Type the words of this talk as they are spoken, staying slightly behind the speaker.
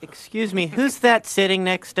Excuse me, who's that sitting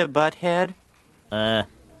next to Butthead?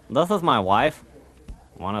 This is my wife.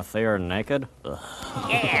 Wanna see her naked?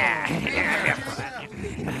 Yeah!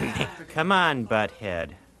 Come on,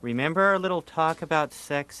 Butthead. Remember our little talk about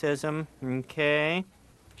sexism, okay?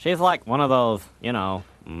 She's like one of those,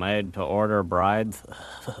 made-to-order brides.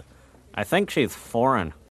 I think she's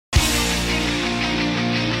foreign.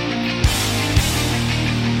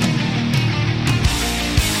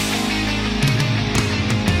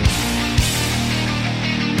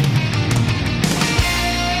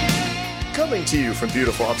 Coming to you from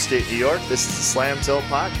beautiful upstate New York, this is the Slam Till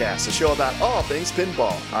Podcast, a show about all things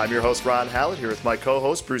pinball. I'm your host, Ron Hallett, here with my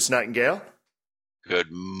co-host, Bruce Nightingale.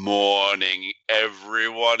 Good morning,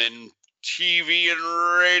 everyone in TV and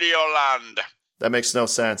radio land. That makes no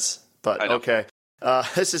sense, but okay.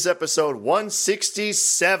 This is episode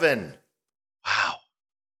 167. Wow.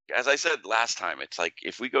 As I said last time, it's like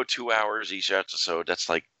if we go 2 hours each episode, that's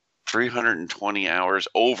like 320 hours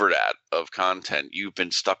over that of content. You've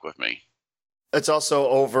been stuck with me. It's also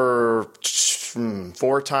over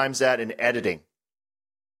 4 times that in editing.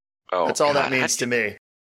 Oh, that's all that means to me.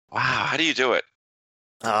 Wow, how do you do it?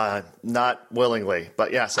 Not willingly,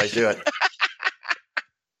 but yes, I do it.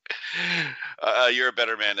 You're a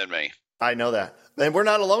better man than me. I know that. And we're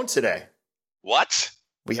not alone today. What?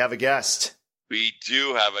 We have a guest. We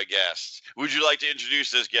do have a guest. Would you like to introduce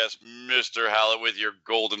this guest, Mr. Hallett, with your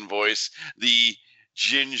golden voice, the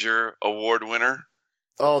Ginger Award winner?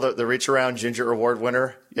 Oh, the Reach Around Ginger Award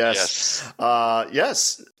winner? Yes.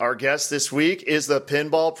 Yes. Our guest this week is the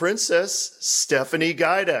Pinball Princess, Stephanie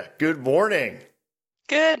Guida. Good morning.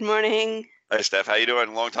 Good morning. Hi, Steph. How you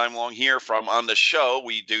doing? Long time, long here from on the show.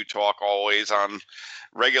 We do talk always on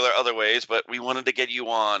regular other ways, but we wanted to get you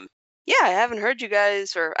on. Yeah, I haven't heard you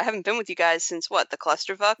guys, or I haven't been with you guys since what, the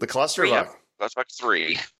Clusterfuck? The Clusterfuck. Clusterfuck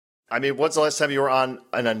 3. I mean, when's the last time you were on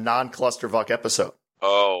in a non-Clusterfuck episode?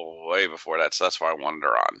 Oh, way before that, so that's why I wanted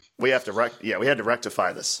her on. We have to we had to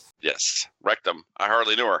rectify this. Yes, rectum. I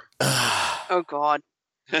hardly knew her. Oh, God.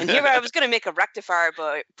 And here I was going to make a rectifier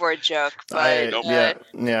board joke, but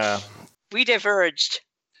yeah. We diverged.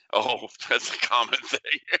 Oh, that's a common thing.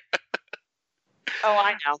 Oh,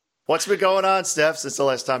 I know. What's been going on, Steph, since the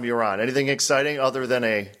last time you were on? Anything exciting other than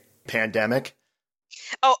a pandemic?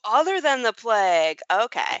 Oh, other than the plague.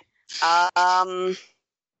 Okay.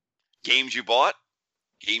 Games you bought?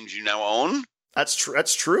 Games you now own? That's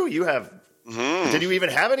true. You have. Mm-hmm. Did you even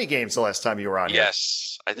have any games the last time you were on?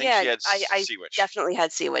 Yes. I think she had Sea Witch. I definitely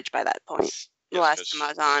had Sea Witch by that point. The last time I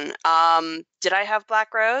was on. Did I have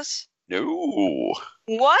Black Rose? No.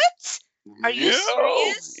 What? Are you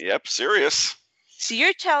serious? Yep, serious. So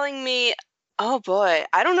you're telling me, oh boy,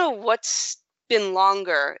 I don't know what's been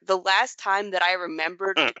longer. The last time that I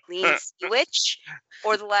remembered to clean Sea Witch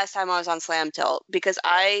or the last time I was on Slam Tilt, because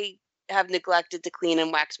I have neglected to clean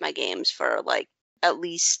and wax my games for like at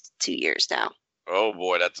least 2 years now. Oh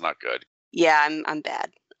boy, that's not good. Yeah, I'm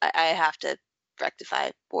bad. I have to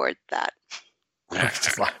rectify board that.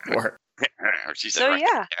 Rectify board. So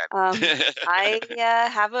yeah, I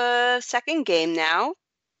have a second game now.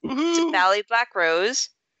 It's a Valley Black Rose.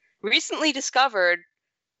 Recently discovered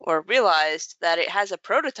or realized that it has a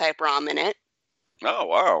prototype ROM in it. Oh,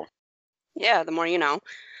 wow. Yeah, the more you know.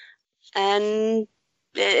 And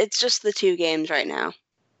it's just the 2 games right now.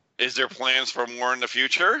 Is there plans for more in the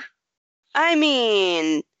future? I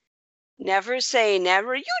mean, never say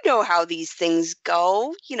never. You know how these things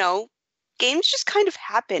go. You know, games just kind of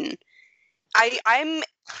happen. I mean,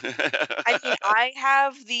 I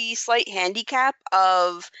have the slight handicap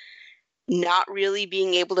of not really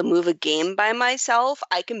being able to move a game by myself.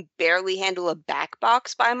 I can barely handle a back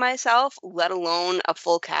box by myself, let alone a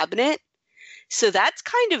full cabinet. So that's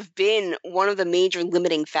kind of been one of the major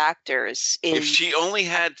limiting factors. If she only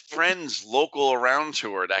had friends local around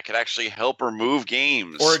to her that could actually help her move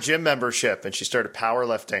games. Or a gym membership, and she started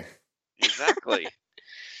powerlifting. Exactly.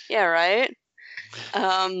 Yeah, right?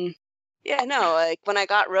 Yeah, no, like when I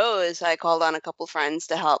got Rose, I called on a couple friends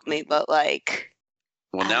to help me, but like...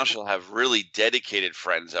 Well, now she'll have really dedicated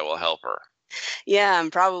friends that will help her. Yeah,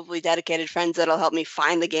 and probably dedicated friends that'll help me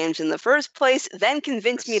find the games in the first place, then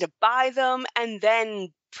convince me to buy them, and then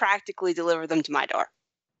practically deliver them to my door.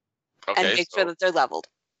 Okay, and make sure that they're leveled.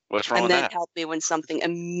 What's wrong with that? And then help me when something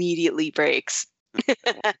immediately breaks. Nothing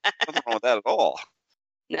wrong with that at all.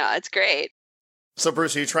 No, it's great. So,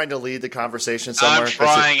 Bruce, are you trying to lead the conversation somewhere? I'm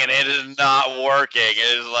trying, and it is not working.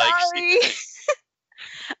 It is like...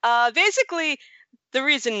 Sorry. Basically, the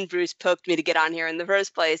reason Bruce poked me to get on here in the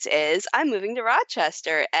first place is I'm moving to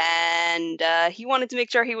Rochester, and he wanted to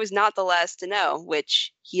make sure he was not the last to know,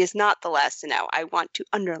 which he is not the last to know. I want to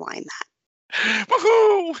underline that.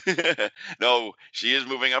 Woohoo! No, she is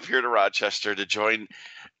moving up here to Rochester to join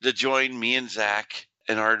me and Zach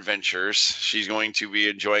in our adventures. She's going to be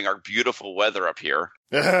enjoying our beautiful weather up here.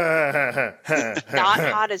 Not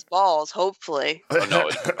hot as balls, hopefully. Oh,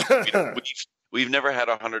 no, we've never had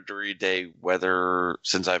 100-degree day weather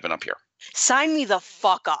since I've been up here. Sign me the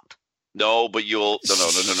fuck up. No, but you'll No.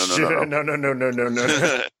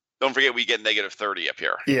 Don't forget we get negative 30 up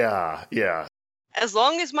here. Yeah. As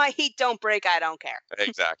long as my heat don't break, I don't care.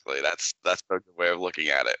 Exactly. That's a good way of looking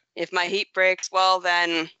at it. If my heat breaks, well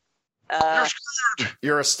then You're screwed.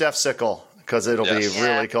 You're a Steph sickle because it'll be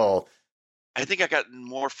really cold. I think I got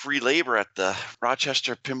more free labor at the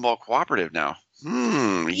Rochester Pinball Cooperative now.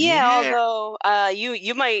 Although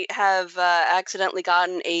you might have accidentally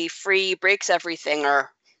gotten a free breaks everything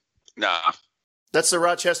or Nah. That's the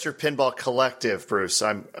Rochester Pinball Collective, Bruce.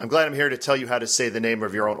 I'm glad I'm here to tell you how to say the name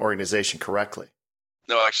of your own organization correctly.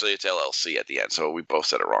 No, actually, it's LLC at the end, so we both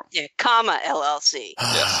said it wrong. Yeah, comma LLC.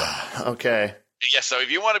 Yes. Okay. Yes, so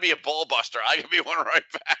if you want to be a ball buster, I can be one right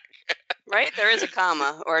back. Right? There is a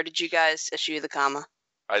comma. Or did you guys issue the comma?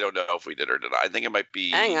 I don't know if we did or did not. I think it might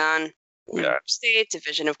be. Hang on. Yeah. State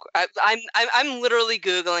division of. I'm literally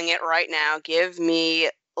googling it right now. Give me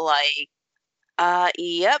like.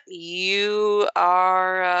 Yep. You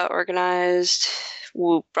are organized.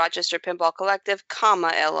 Rochester Pinball Collective,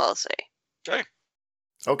 comma LLC.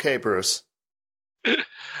 Okay, Bruce. And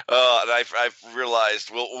I've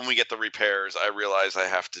realized, when we get the repairs, I realize I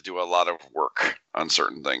have to do a lot of work on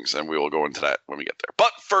certain things, and we will go into that when we get there.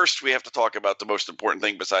 But first, we have to talk about the most important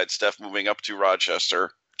thing besides Steph moving up to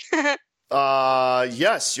Rochester.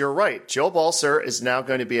 Yes, you're right. Yoda-Balcer is now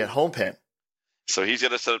going to be at Homepin. So he's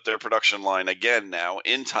going to set up their production line again now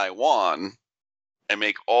in Taiwan and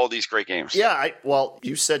make all these great games. Yeah,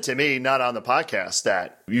 you said to me, not on the podcast,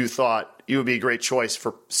 that you thought you would be a great choice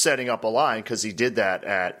for setting up a line because he did that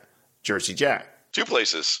at Jersey Jack. 2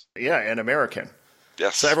 places. Yeah, and American.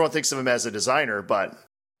 Yes. So everyone thinks of him as a designer, but...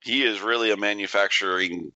 He is really a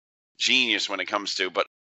manufacturing genius when it comes to, but...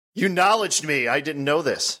 You acknowledged me. I didn't know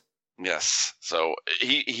this. Yes. So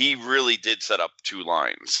he really did set up 2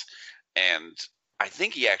 lines. And I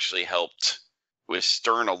think he actually helped with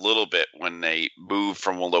Stern a little bit when they moved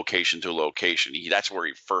from one location to a location. That's where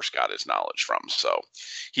he first got his knowledge from. So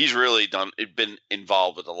he's really been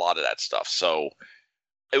involved with a lot of that stuff. So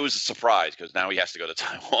it was a surprise because now he has to go to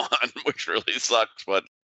Taiwan, which really sucks. But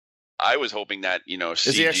I was hoping that, CGC,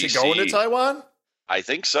 is he actually going to Taiwan? I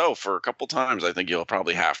think so. For a couple times, I think he'll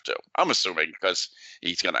probably have to. I'm assuming because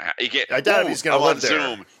he's going to I doubt he's going to live there.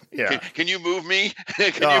 Zoom. Yeah. Can you move me?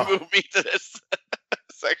 Can you move me to this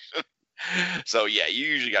section? So, yeah, you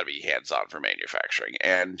usually got to be hands-on for manufacturing.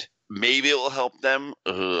 And maybe it will help them.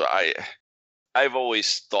 I've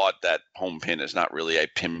always thought that Homepin is not really a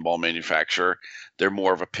pinball manufacturer. They're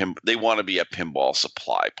more of they want to be a pinball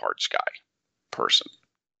supply parts person.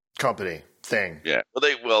 Company thing. Yeah.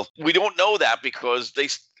 Well, we don't know that because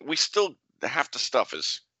we still half the stuff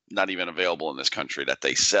is not even available in this country that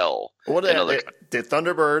they sell. What the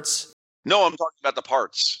Thunderbirds? No, I'm talking about the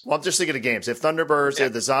parts. Well, I'm just thinking of games. If Thunderbirds, they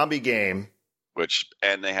have the zombie game,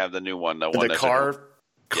 and they have the new one, the car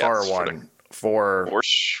one for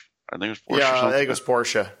Porsche. I think it was Porsche. Yeah, I think it was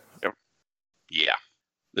Porsche. Yep. Yeah.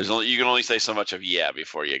 You can only say so much of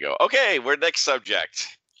before you go. Okay, we're next subject.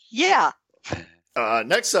 Yeah.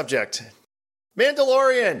 Next subject,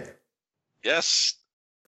 Mandalorian. Yes.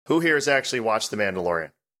 Who here has actually watched The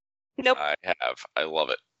Mandalorian? Nope. I have. I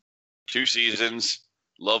love it. 2 seasons.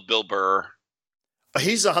 Love Bill Burr.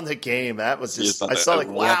 He's on the game. That was just, I saw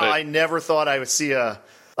wow, I never thought I would see a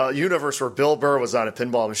universe where Bill Burr was on a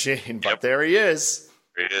pinball machine, but there he is.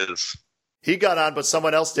 He is. He got on, but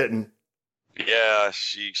someone else didn't. Yeah,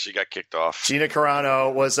 she got kicked off. Gina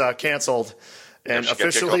Carano was canceled and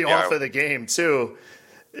officially off of the game, too.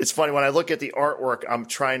 It's funny, when I look at the artwork, I'm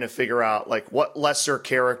trying to figure out what lesser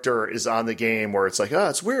character is on the game where it's like, oh,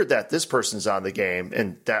 it's weird that this person's on the game,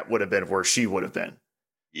 and that would have been where she would have been.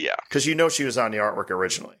 Yeah. Because she was on the artwork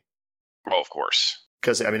originally. Oh, of course.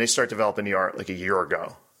 Because, they start developing the art a year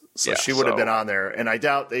ago. So she would have been on there. And I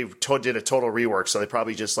doubt they did a total rework, so they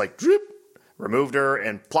probably just droop, removed her,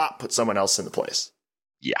 and plop, put someone else in the place.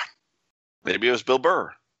 Yeah. Maybe it was Bill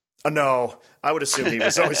Burr. No, I would assume he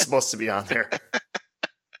was always supposed to be on there.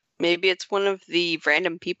 Maybe it's one of the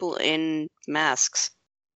random people in masks.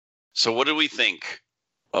 So what do we think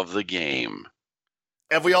of the game?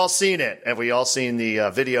 Have we all seen it? Have we all seen the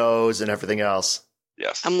videos and everything else?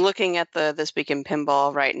 Yes. I'm looking at the This Week in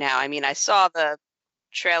Pinball right now. I saw the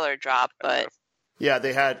trailer drop, but... Yeah,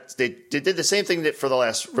 they did the same thing that for the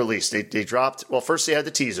last release. They dropped... Well, first they had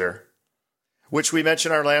the teaser, which we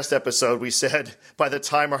mentioned in our last episode. We said by the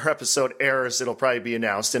time our episode airs, it'll probably be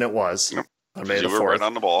announced, and it was on May the 4th. You were right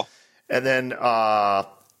on the ball. And then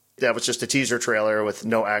that was just a teaser trailer with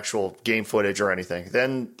no actual game footage or anything.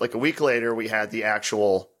 Then, like a week later, we had the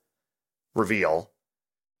actual reveal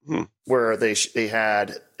where they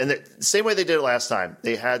had, and the same way they did it last time,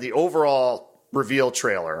 they had the overall reveal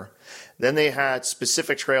trailer. Then they had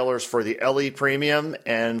specific trailers for the LE Premium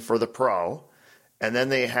and for the Pro. And then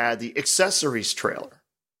they had the accessories trailer,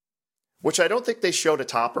 which I don't think they showed a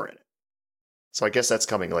topper in it. So I guess that's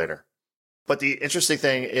coming later. But the interesting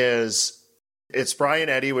thing is it's Brian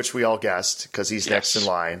Eddy, which we all guessed because he's next in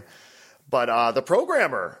line. But the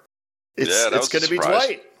programmer, it's going to be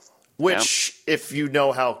Dwight. Which, if you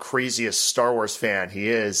know how crazy a Star Wars fan he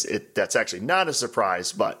is, that's actually not a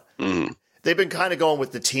surprise. But they've been kind of going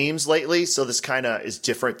with the teams lately, so this kind of is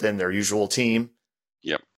different than their usual team.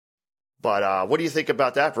 Yep. But what do you think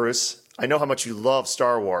about that, Bruce? I know how much you love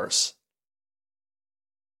Star Wars.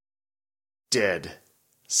 Dead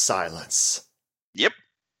silence. Yep.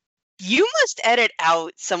 You must edit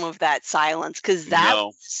out some of that silence because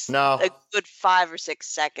that's a good 5 or 6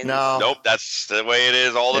 seconds. No. Nope, that's the way it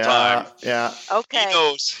is all the time. Yeah. Okay.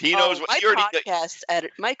 He knows what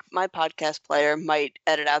my podcast player might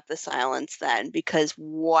edit out the silence then because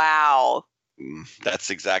wow. That's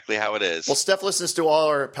exactly how it is. Well, Steph listens to all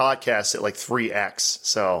our podcasts at like 3x,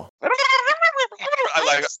 so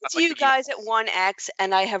I listen to you guys at 1x,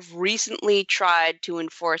 and I have recently tried to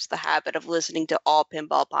enforce the habit of listening to all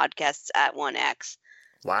pinball podcasts at 1x.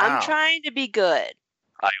 Wow. I'm trying to be good.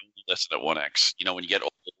 I only listen at 1x. You know, when you get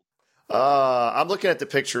old. I'm looking at the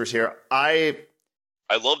pictures here. I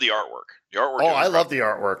love the artwork. The artwork. I love the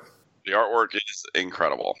artwork. The artwork is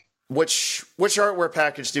incredible. Which artwork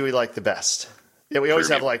package do we like the best? Yeah, we always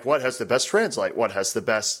have like what has the best translite, what has the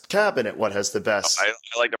best cabinet, what has the best. I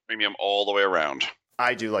like the premium all the way around.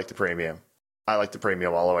 I do like the premium. I like the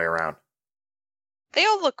premium all the way around. They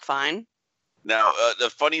all look fine. Now, the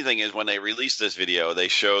funny thing is when they released this video, they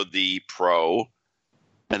showed the Pro,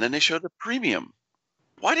 and then they showed the premium.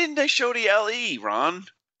 Why didn't they show the LE, Ron?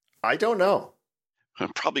 I don't know.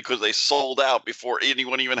 Probably because they sold out before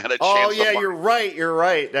anyone even had a chance. Oh, yeah, you're right. You're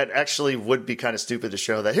right. That actually would be kind of stupid to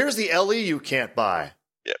show that. Here's the LE you can't buy.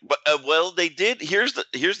 Yeah, but well, they did. Here's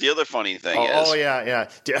the other funny thing. Yeah.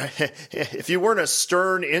 If you weren't a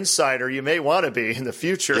Stern insider, you may want to be in the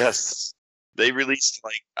future. Yes. They released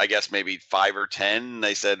I guess maybe 5 or 10.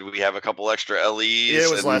 They said we have a couple extra LEs.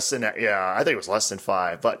 It was less than that. Yeah, I think it was less than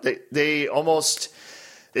 5. But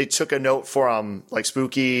they took a note from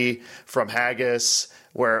Spooky, from Haggis,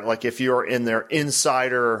 where if you're in their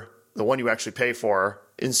insider, the one you actually pay for,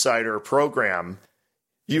 insider program,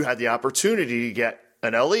 you had the opportunity to get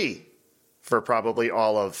an LE for probably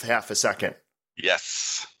all of half a second.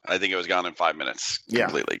 Yes. I think it was gone in 5 minutes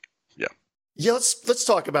completely. Yeah. Yeah, let's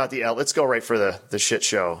talk about the L. Let's go right for the shit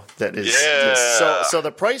show that is. Yeah. So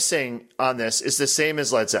the pricing on this is the same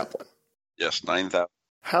as Led Zeppelin. Yes, 9,000.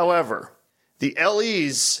 However, the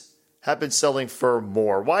LEs have been selling for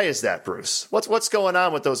more. Why is that, Bruce? What's going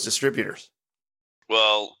on with those distributors?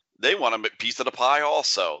 Well, they want a piece of the pie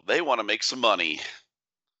also. They want to make some money.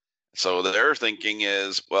 So their thinking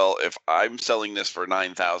is, well, if I'm selling this for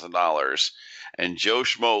 $9,000 and Joe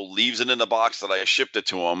Schmo leaves it in the box that I shipped it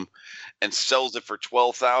to him and sells it for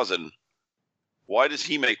 $12,000, why does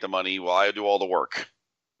he make the money while I do all the work?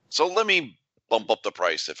 So let me bump up the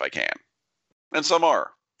price if I can. And some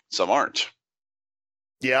are, some aren't.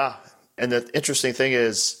 Yeah, and the interesting thing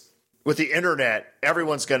is, with the internet,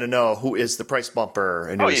 everyone's going to know who is the price bumper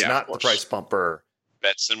and who is not the price bumper.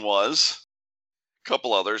 Betson was. A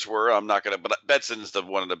couple others were. I'm not going to, but Betson's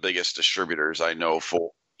one of the biggest distributors I know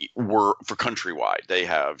for countrywide. They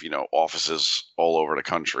have, offices all over the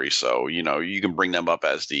country. So, you can bring them up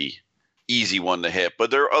as the easy one to hit.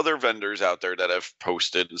 But there are other vendors out there that have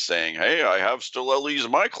posted and saying, hey, I have still LEs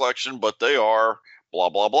in my collection, but they are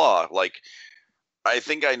blah, blah, blah. I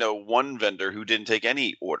think I know one vendor who didn't take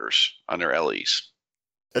any orders on their LEs.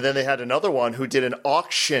 And then they had another one who did an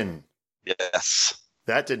auction. Yes.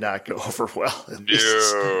 That did not go over well.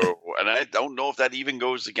 No. And I don't know if that even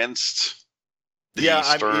goes against the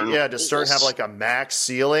Stern. Does Stern have a max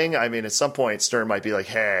ceiling? I mean, at some point, Stern might be like,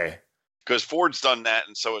 hey. Because Ford's done that,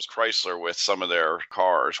 and so has Chrysler with some of their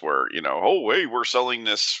cars where, we're selling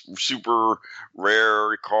this super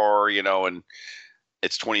rare car, and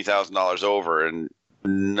it's $20,000 over. And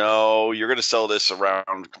no, you're going to sell this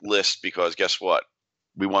around list because guess what?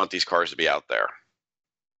 We want these cars to be out there.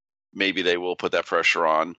 Maybe they will put that pressure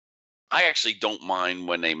on. I actually don't mind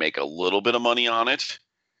when they make a little bit of money on it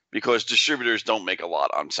because distributors don't make a lot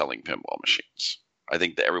on selling pinball machines. I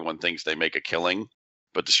think that everyone thinks they make a killing,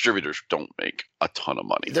 but distributors don't make a ton of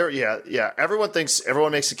money. Yeah. Everyone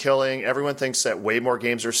makes a killing. Everyone thinks that way more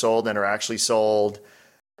games are sold than are actually sold.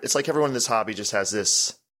 It's like everyone in this hobby just has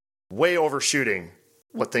this way overshooting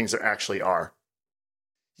what things actually are.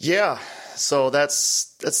 Yeah, so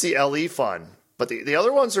that's the LE fun. But the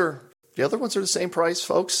other ones are the same price,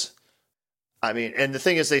 folks. I mean, and the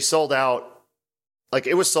thing is, they sold out. Like,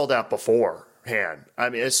 it was sold out beforehand. I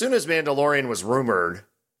mean, as soon as Mandalorian was rumored,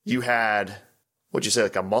 you had, what'd you say,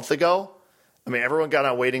 like a month ago? I mean, everyone got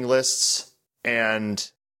on waiting lists, and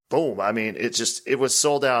boom. I mean, it was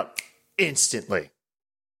sold out instantly.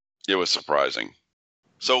 It was surprising.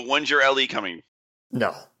 So when's your LE coming?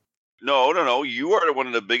 No. You are one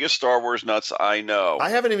of the biggest Star Wars nuts I know. I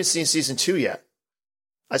haven't even seen season 2 yet.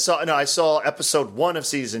 I saw episode 1 of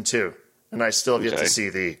season 2, and I still have yet to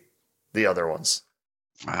see the other ones.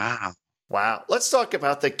 Wow. Let's talk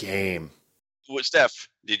about the game. Well, Steph,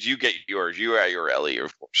 did you get yours? You got your LE,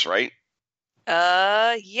 of course, right?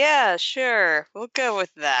 Yeah, sure. We'll go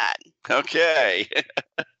with that. Okay.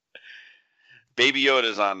 Baby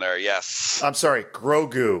Yoda's on there, yes. I'm sorry,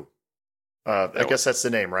 Grogu. I guess that's the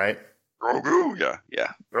name, right? Grogu,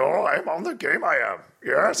 yeah. Oh, I'm on the game, I am.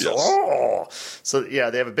 Yes. Oh. So,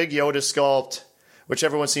 yeah, they have a big Yoda sculpt, which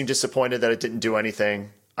everyone seemed disappointed that it didn't do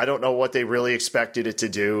anything. I don't know what they really expected it to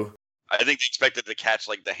do. I think they expected to catch,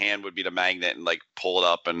 like, the hand would be the magnet and, like, pull it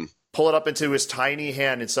up into his tiny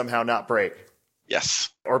hand and somehow not break. Yes.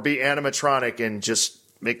 Or be animatronic and just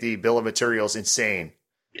make the bill of materials insane.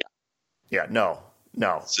 Yeah, no.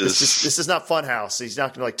 This is not Funhouse. He's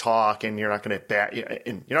not going to like talk, and you're not going to bash him.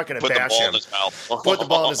 Put the ball in his mouth. Put the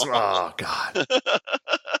ball in his mouth. Oh God!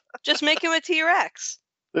 Just make him a T-Rex.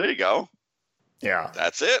 There you go. Yeah,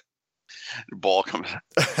 that's it. The ball comes.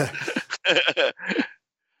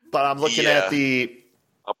 But I'm looking at the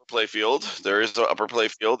upper play field. There is the upper play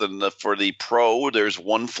field, and for the Pro, there's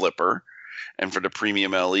one flipper, and for the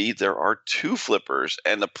Premium LE, there are 2 flippers,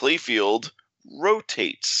 and the play field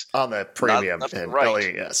rotates on the Premium not and right. LE.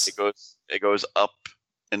 Yes, it goes up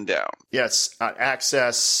and down. Yes,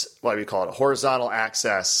 access. What do we call it? Horizontal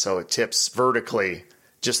access, so it tips vertically.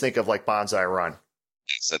 Just think of like Bonsai Run.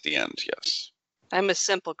 It's at the end. Yes. I'm a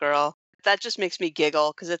simple girl. That just makes me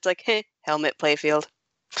giggle because it's like, hey, helmet playfield.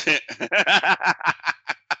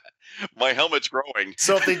 My helmet's growing.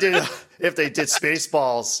 So if they did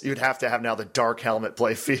Spaceballs, you'd have to have now the dark helmet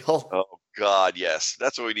playfield. Oh God, yes,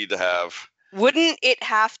 that's what we need to have. Wouldn't it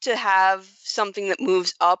have to have something that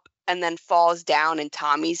moves up and then falls down and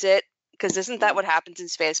Tommies it? Because isn't that what happens in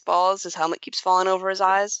Spaceballs? His helmet keeps falling over his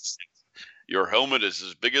eyes? Your helmet is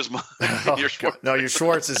as big as mine. Your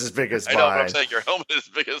Schwartz is as big as mine. I know what I'm saying. Your helmet is as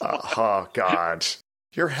big as mine. Oh, God.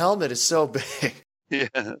 Your helmet is so big.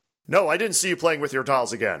 Yeah. No, I didn't see you playing with your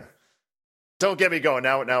dolls again. Don't get me going.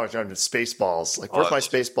 Now it's on Spaceballs. Like, where's my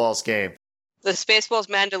Spaceballs game? The Spaceballs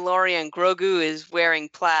Mandalorian, Grogu is wearing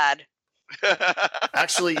plaid.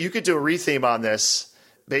 Actually, you could do a retheme on this.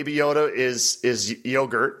 Baby Yoda is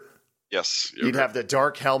yogurt. Yes. You'd have the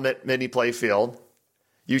dark helmet mini playfield.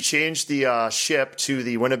 You change the ship to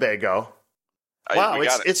the Winnebago. Wow,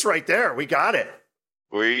 it's right there. We got it.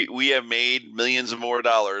 We have made millions of more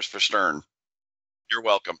dollars for Stern. You're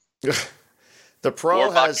welcome. The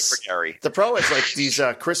Pro has like these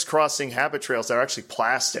crisscrossing habit trails that are actually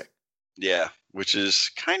plastic. Yeah, which is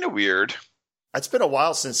kind of weird. It's been a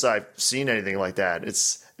while since I've seen anything like that.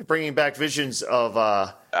 It's bringing back visions of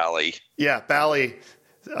Bally. Yeah, Bally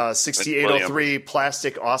 6803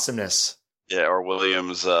 plastic awesomeness. Yeah, or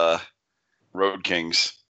Williams Road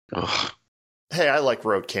Kings. Ugh. Hey, I like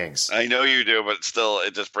Road Kings. I know you do, but still,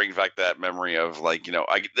 it just brings back that memory of, like, you know,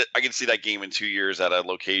 I can see that game in 2 years at a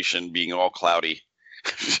location being all cloudy.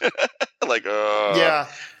 Yeah.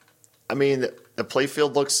 I mean, the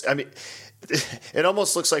playfield looks, it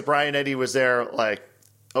almost looks like Brian Eddy was there, like,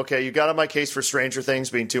 okay, you got on my case for Stranger Things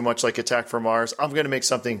being too much like Attack from Mars. I'm going to make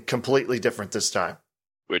something completely different this time.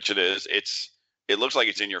 Which it is. It looks like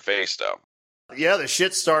it's in your face, though. Yeah, the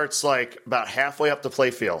shit starts like about halfway up the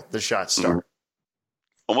playfield. The shots start. Mm-hmm.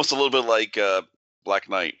 Almost a little bit like Black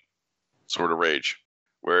Knight sort of rage,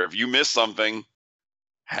 where if you miss something,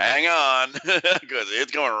 hang on, because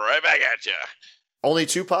it's going right back at you. Only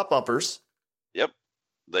 2 pop bumpers. Yep.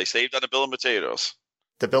 They saved on the bill of potatoes.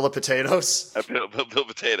 The bill of potatoes? Bill of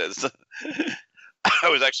potatoes. I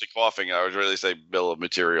was actually coughing. I was ready to say bill of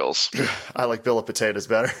materials. I like bill of potatoes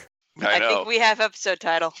better. I know. think we have episode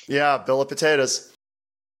title. Yeah, bill of potatoes.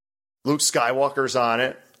 Luke Skywalker's on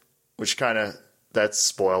it, which kind of, that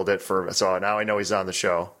spoiled it for, so now I know he's on the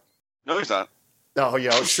show. No, he's not. Oh,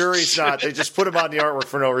 yeah, sure he's not. They just put him on the artwork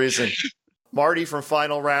for no reason. Marty from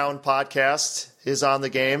Final Round Podcast is on the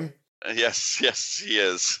game. Yes, he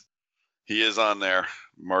is. He is on there.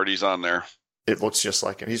 Marty's on there. It looks just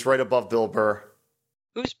like him. He's right above Bill Burr.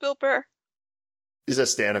 Who's Bill Burr? He's a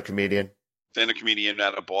stand-up comedian. Stand-up comedian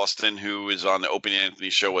out of Boston who is on the Opie and Anthony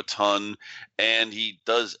show a ton, and he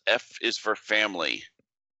does F is for Family.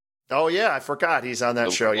 Oh yeah, I forgot he's on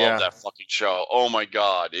that show. I Yeah, love that fucking show. Oh my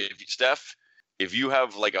god, Steph, if you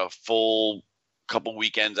have like a full couple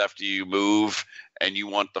weekends after you move and you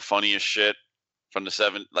want the funniest shit from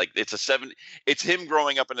the it's him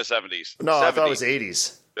growing up in the 70s. No, 70s. I thought it was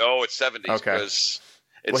 80s. No, it's 70s.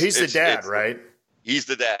 Okay. Well, he's the dad, right? He's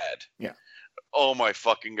the dad. Yeah. Oh my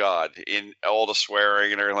fucking god! In all the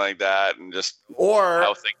swearing and everything like that, and just Or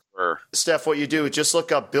how things were. Steph, what you do, just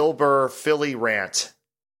look up Bill Burr Philly rant.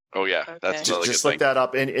 Oh yeah, Okay. that's another Just good look thing. that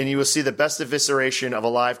up, and you will see the best evisceration of a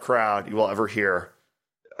live crowd you will ever hear.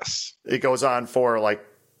 Yes. It goes on for like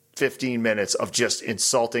 15 minutes of just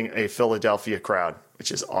insulting a Philadelphia crowd,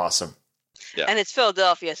 which is awesome. Yeah. And it's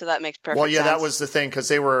Philadelphia, so that makes perfect Well, yeah, sense. that was the thing,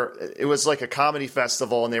 because it was like a comedy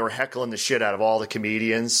festival, and they were heckling the shit out of all the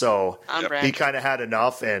comedians, so On brand. he kind of had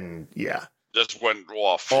enough, and yeah. Just went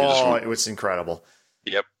off. Oh, it was incredible.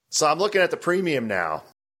 Yep. So I'm looking at the premium now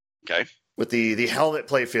Okay. with the helmet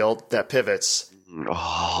playfield that pivots.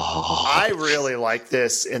 Oh. I really like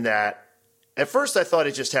this in that at first I thought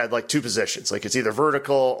it just had like two positions. Like it's either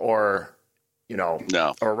vertical or,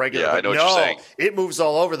 No. or regular. Yeah, But I know what no, you're saying. it moves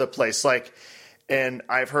all over the place. And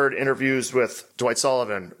I've heard interviews with Dwight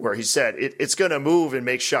Sullivan where he said it's going to move and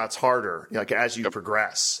make shots harder, like as you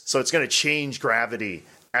progress. So it's going to change gravity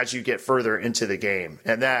as you get further into the game.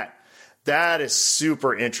 And that is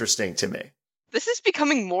super interesting to me. This is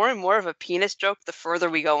becoming more and more of a penis joke the further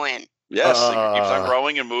we go in. Yes, it keeps on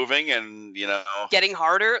growing and moving, and Getting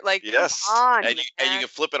harder? Like, yes, come on, and you man. can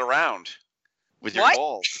flip it around with your What?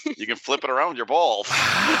 balls. You can flip it around with your balls.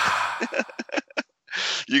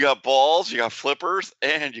 You got balls, you got flippers,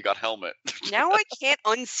 and you got helmet. Now I can't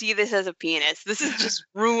unsee this as a penis. This has just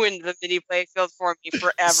ruined the mini playfield for me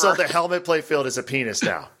forever. So the helmet playfield is a penis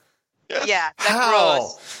now. yeah, that's How?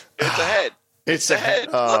 gross. It's a head. It's a a head.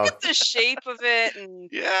 Look at the shape of it and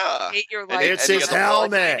Yeah. hate your And life. It's and you his got the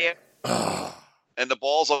helmet. And the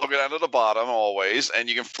balls will go down to the bottom always, and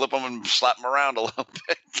you can flip them and slap them around a little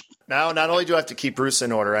bit. Now, not only do I have to keep Bruce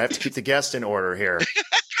in order, I have to keep the guest in order here.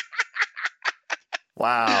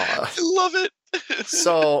 Wow. I love it.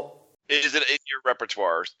 So Is it in your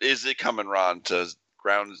repertoire? Is it coming, Ron, to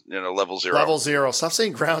ground, level 0? level 0. Stop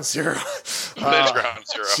saying ground 0. It's ground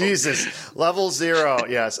 0. Jesus. Level 0.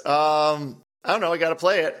 Yes. I don't know. I got to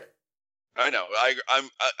play it. I know. I'm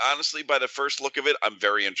honestly, by the first look of it, I'm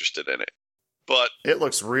very interested in it. But It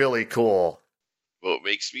looks really cool. what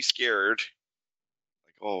makes me scared,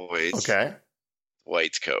 like always, Okay.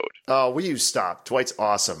 Dwight's code. Oh, will you stop? Dwight's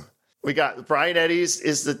awesome. We got Brian Eddies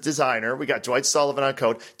is the designer. We got Dwight Sullivan on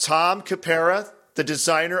code. Tom Capera, the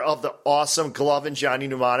designer of the awesome glove and Johnny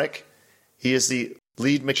Mnemonic. He is the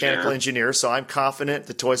lead mechanical engineer, so I'm confident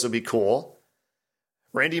the toys will be cool.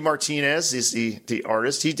 Randy Martinez is the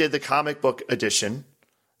artist. He did the comic book edition,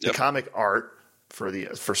 the comic art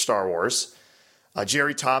for Star Wars.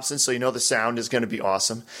 Jerry Thompson, so you know the sound is going to be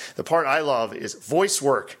awesome. The part I love is voice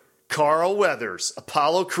work. Carl Weathers,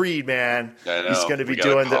 Apollo Creed, man. I know. He's going to be We got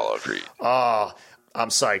doing Apollo Creed. Oh, I'm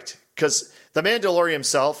psyched. Because the Mandalorian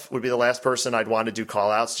himself would be the last person I'd want to do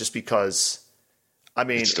call-outs just because, I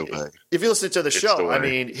mean, It's the way. if you listen to the It's show, the way. I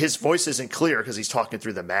mean, his voice isn't clear because he's talking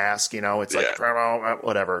through the mask, It's like,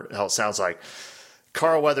 whatever the hell it sounds like.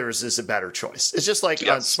 Carl Weathers is a better choice. It's just like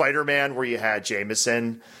on Spider-Man where you had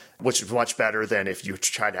Jameson, which is much better than if you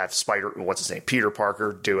tried to have Peter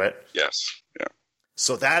Parker do it. Yes. Yeah.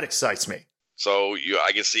 So that excites me. So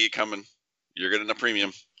I can see it coming. You're getting a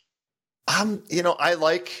premium. I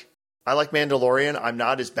like Mandalorian. I'm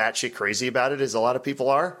not as batshit crazy about it as a lot of people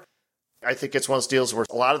are. I think it's one of those deals where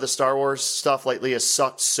a lot of the Star Wars stuff lately has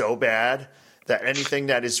sucked so bad that anything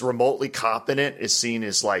that is remotely competent is seen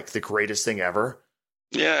as like the greatest thing ever.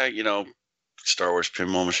 Yeah, Star Wars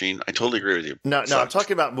pinball machine. I totally agree with you. No, I'm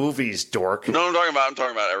talking about movies, dork. No, I'm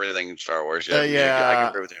talking about everything in Star Wars. Yeah, yeah. I can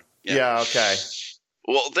agree with you. Yeah, okay.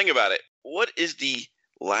 Well, think about it. What is the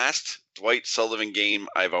last Dwight Sullivan game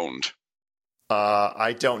I've owned?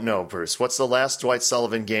 I don't know, Bruce. What's the last Dwight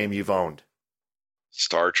Sullivan game you've owned?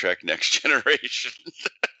 Star Trek Next Generation.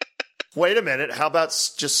 Wait a minute. How about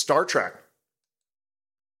just Star Trek?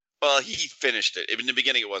 Well, he finished it. In the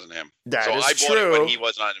beginning, it wasn't him. That so is I bought true. it when he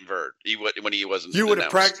was not invert. When he wasn't. You would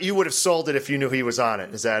have announced. you would have sold it if you knew he was on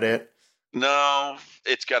it. Is that it? No,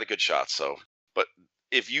 it's got a good shot. So, but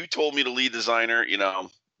if you told me to lead designer,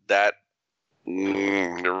 that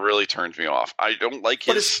It really turns me off. I don't like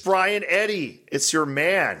his... But it's Brian Eddy. It's your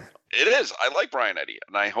man. It is. I like Brian Eddy,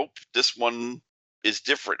 and I hope this one is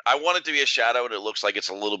different. I want it to be a shadow, and it looks like it's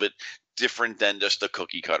a little bit different than just the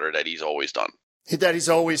cookie cutter that he's always done. That he's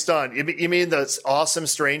always done. You mean the awesome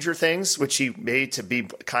Stranger Things, which he made to be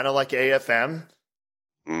kind of like AFM?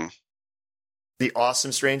 Mm. The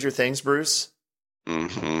awesome Stranger Things, Bruce?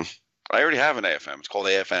 Mm-hmm. I already have an AFM. It's called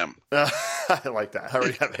AFM. I like that. I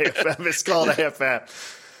already have AFM. It's called AFM.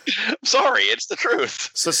 I'm sorry. It's the truth.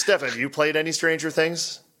 So, Steph, have you played any Stranger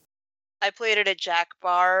Things? I played it at Jack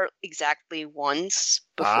Bar exactly once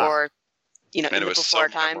before, in the before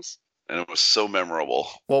times. And it was so memorable.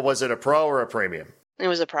 Well, was it a pro or a premium? It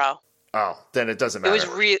was a pro. Oh, then it doesn't matter. It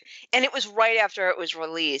was and it was right after it was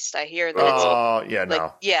released. I hear that.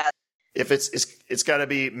 No. Yeah. If it's got to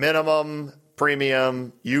be minimum,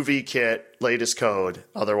 premium, UV kit, latest code.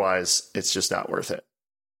 Otherwise, it's just not worth it.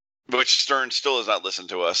 Which Stern still has not listened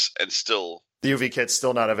to us, and still the UV kit's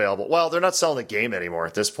still not available. Well, they're not selling the game anymore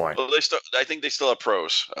at this point. Well, I think they still have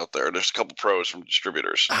pros out there. There's a couple pros from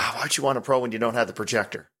distributors. Why'd you want a pro when you don't have the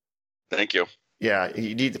projector? Thank you. Yeah,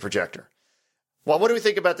 you need the projector. Well, what do we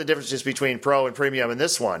think about the differences between pro and premium in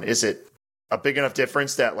this one? Is it a big enough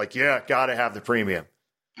difference that, gotta have the premium?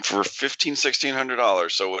 For $1,500,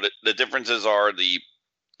 $1,600. So the differences are the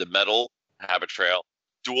metal habit trail,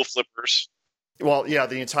 dual flippers. Well, yeah,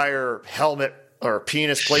 the entire helmet or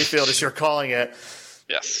penis playfield, as you're calling it,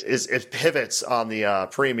 yes, it pivots on the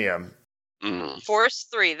premium. Mm-hmm. Force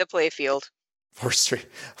 3, the playfield. Force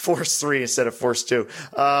 3 instead of Force 2.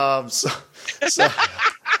 So I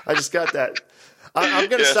just got that. I'm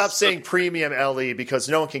going to stop saying premium LE because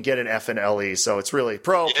no one can get an F and LE, so it's really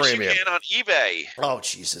premium. You can on eBay. Oh,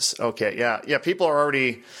 Jesus. Okay, yeah. People are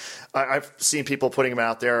already. I've seen people putting them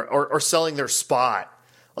out there or selling their spot.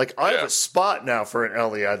 I have a spot now for an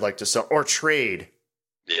LE I'd like to sell or trade.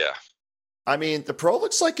 Yeah. I mean, the Pro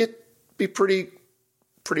looks like it'd be pretty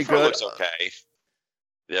good. Looks okay.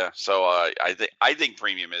 Yeah, so I think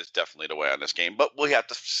premium is definitely the way on this game, but we have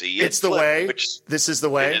to see. It's the way. This is the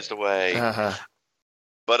way. It is the way. Uh-huh.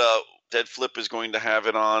 But Dead Flip is going to have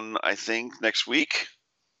it on, I think, next week.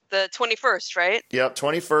 The 21st, right? Yep,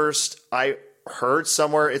 21st. I heard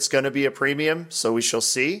somewhere it's going to be a premium, so we shall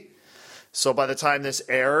see. So by the time this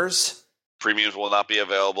airs, premiums will not be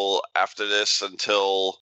available after this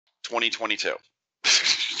until 2022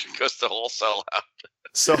 because the whole sell out.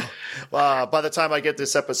 So by the time I get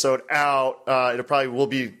this episode out, it probably will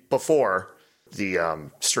be before the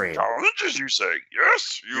stream. Challenges, you say?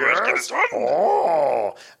 Yes, get it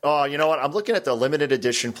done. Oh, you know what? I'm looking at the limited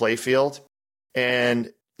edition playfield,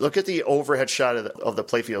 and look at the overhead shot of the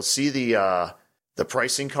playfield. See the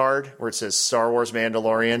pricing card where it says Star Wars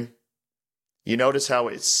Mandalorian. You notice how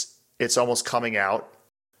it's almost coming out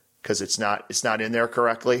because it's not in there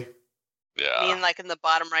correctly. Yeah. You mean in the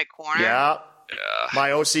bottom right corner? Yeah. Yeah. My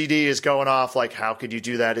OCD is going off how could you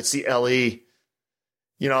do that? It's the LE.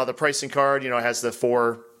 The pricing card, it has the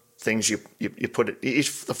four things you put it,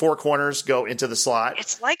 the four corners go into the slot.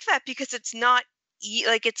 It's like that because it's not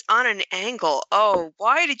it's on an angle. Oh,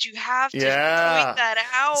 why did you have to point that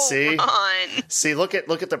out? See, look at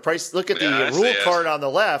the price. Look at the rule card on the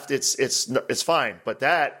left. It's fine, but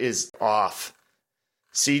that is off.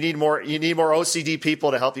 So you need more OCD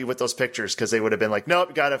people to help you with those pictures because they would have been like, nope,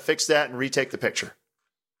 you got to fix that and retake the picture.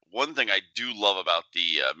 One thing I do love about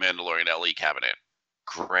the Mandalorian LE cabinet,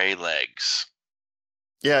 gray legs.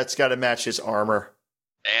 Yeah, it's got to match his armor.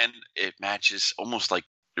 And it matches almost like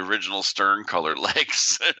the original Stern colored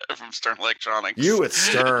legs from Stern Electronics. You with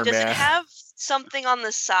Stern, Does man. Does it have something on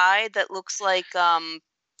the side that looks like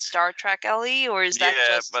Star Trek LE, or is that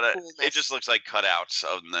just coolness? It just looks like cutouts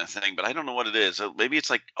of the thing, but I don't know what it is. Maybe it's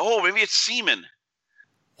maybe it's semen.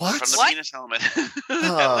 What? From the penis helmet.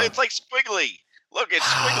 It's like squiggly. Look, it's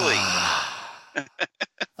squiggly.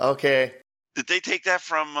 Okay. Did they take that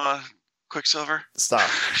from Quicksilver? Stop.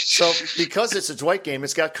 So, because it's a Dwight game,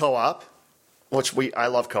 it's got co-op, which I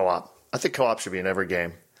love co-op. I think co-op should be in every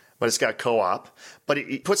game, but it's got co-op. But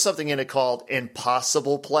it puts something in it called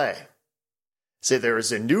Impossible Play. Say there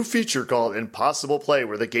is a new feature called Impossible Play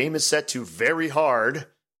where the game is set to very hard.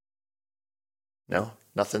 No,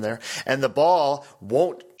 nothing there. And the ball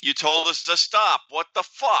won't... You told us to stop. What the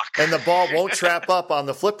fuck? And the ball won't trap up on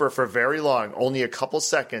the flipper for very long, only a couple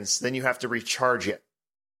seconds. Then you have to recharge it.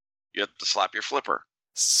 You have to slap your flipper.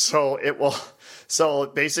 So it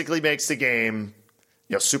basically makes the game,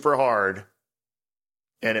 super hard,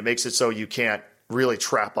 and it makes it so you can't really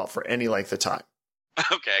trap up for any length of time.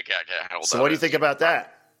 Okay. So what do you think about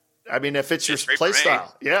that? I mean, it fits your play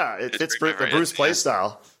style. Yeah, it fits the Bruce play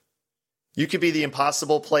style. You could be the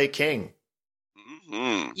Impossible Play king.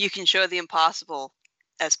 You can show the impossible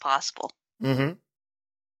as possible. Mm-hmm.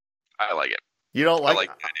 I like it. You don't like?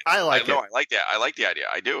 I like it. No, I like that. I like the idea.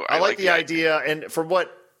 I do. I like the idea, and from what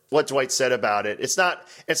Dwight said about it, it's not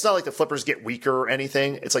like the flippers get weaker or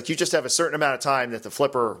anything. It's like you just have a certain amount of time that the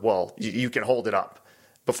flipper, you can hold it up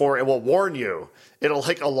before it will warn you. It'll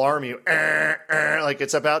like alarm you, like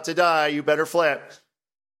it's about to die. You better flip.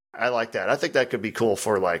 I like that. I think that could be cool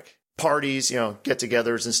for like parties,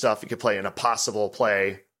 get-togethers and stuff. You could play an impossible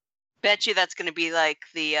play. Bet you that's going to be like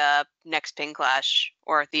the next Pin Clash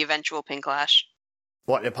or the eventual Pin Clash.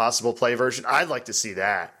 What, impossible play version? I'd like to see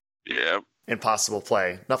that. Yeah. Impossible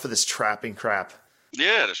play. Enough of this trapping crap.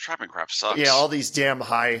 Yeah, this trapping crap sucks. Yeah, all these damn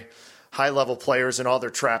high-level players and all their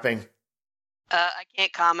trapping. I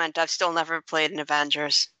can't comment. I've still never played an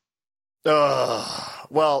Avengers.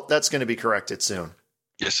 Well, that's going to be corrected soon.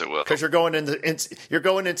 Yes, it will. Because you're going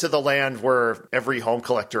into the land where every home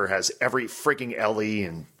collector has every freaking LE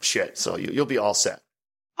and shit. So you'll be all set.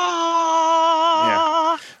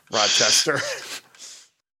 Yeah, Rochester.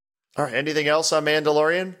 All right. Anything else on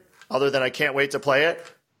Mandalorian other than I can't wait to play it?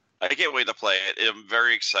 I can't wait to play it. I'm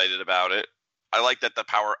very excited about it. I like that the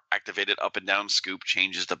power activated up and down scoop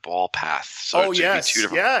changes the ball path. So yes.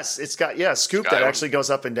 It's got scoop that actually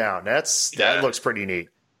goes up and down. That looks pretty neat.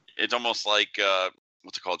 It's almost like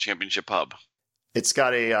what's it called? Championship Pub. It's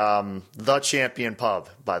got a the Champion Pub,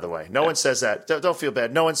 by the way. No one says that. Don't feel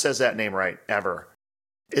bad. No one says that name right ever.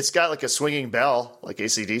 It's got like a swinging bell, like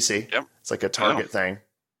AC/DC. Yep. It's like a target thing.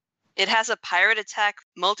 It has a pirate attack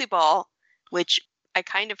multi-ball, which I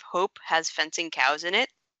kind of hope has fencing cows in it.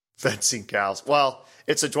 Fencing cows. Well,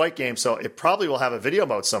 it's a Dwight game, so it probably will have a video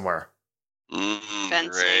mode somewhere. Fencing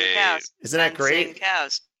great. cows. Isn't that great? Fencing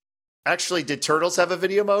cows. Actually, did Turtles have a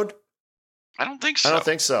video mode? I don't think so. I don't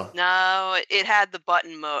think so. No, it had the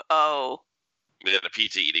button mode. Oh. Yeah, the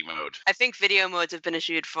pizza eating mode. I think video modes have been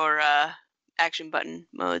issued for action button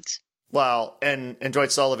modes. Well, and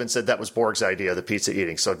Dwight Sullivan said that was Borg's idea, the pizza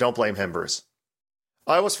eating, so don't blame him, Bruce.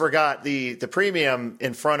 I almost forgot the premium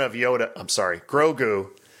in front of Grogu.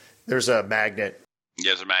 There's a magnet. He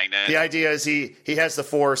has a magnet. The idea is he has the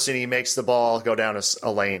Force and he makes the ball go down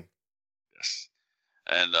a lane. Yes.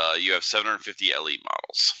 And you have 750 LE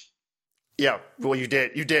models. Yeah, well, you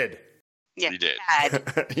did. Yeah, you did.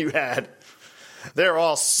 You had. They're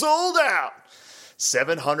all sold out.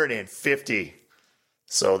 750.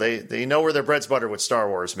 So they know where their bread's buttered with Star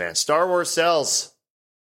Wars, man. Star Wars sells.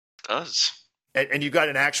 It does. And you got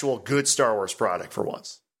an actual good Star Wars product for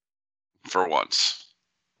once. For once.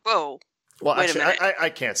 Whoa. Well, Wait actually, I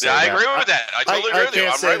can't say that. that. I agree with that. I totally agree with you. I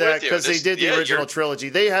can't say that because they did the original trilogy.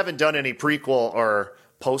 They haven't done any prequel or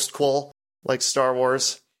post-quel like Star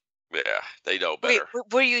Wars. Yeah, they know better. Wait,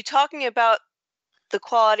 were you talking about the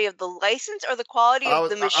quality of the license or the quality of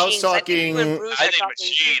the machines? I was talking. I think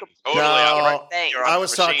machine. Totally. No, I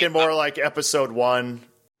was talking more like Episode 1.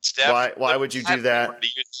 Steph, why would you do that?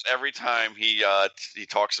 Every time he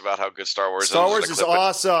talks about how good Star Wars is. Star Wars is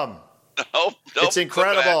awesome. Nope, it's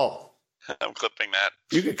incredible. I'm clipping that.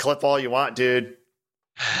 You can clip all you want, dude.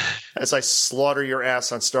 As I slaughter your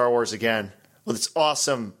ass on Star Wars again. With its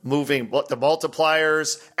awesome moving, the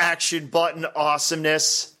multipliers, action button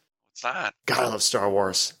awesomeness. What's that? God, I love Star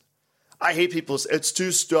Wars. I hate people. It's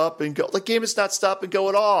too stop and go. The game is not stop and go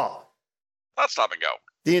at all. Not stop and go.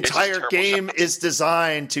 The entire game is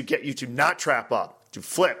designed to get you to not trap up, to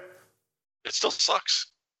flip. It still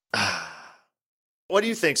sucks. What do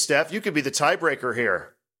you think, Steph? You could be the tiebreaker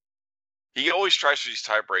here. He always tries for these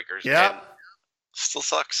tiebreakers. Yeah. Still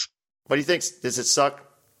sucks. What do you think? Does it suck?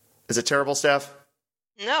 Is it terrible, Steph?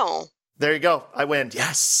 No. There you go. I win.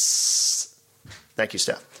 Yes. Thank you,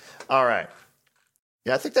 Steph. All right.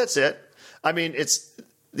 Yeah, I think that's it. I mean, it's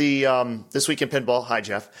the This Week in Pinball, hi,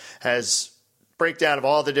 Jeff, has breakdown of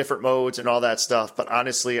all the different modes and all that stuff. But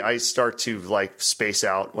honestly, I start to space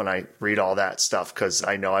out when I read all that stuff because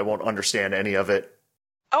I know I won't understand any of it.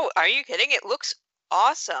 Oh, are you kidding? It looks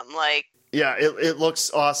awesome. Yeah, it looks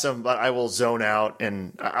awesome, but I will zone out,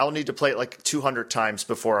 and I'll need to play it 200 times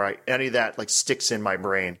before any of that sticks in my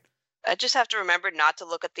brain. I just have to remember not to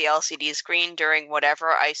look at the LCD screen during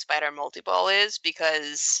whatever Ice Spider multi-ball is,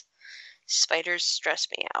 because spiders stress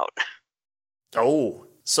me out. Oh,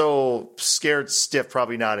 so Scared Stiff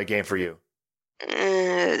probably not a game for you.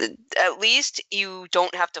 At least you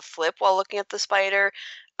don't have to flip while looking at the spider.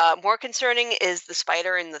 More concerning is the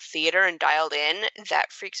spider in the theater and dialed in.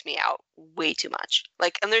 That freaks me out way too much.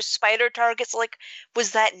 And there's spider targets.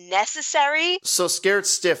 Was that necessary? So Scared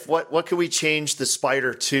Stiff, what can we change the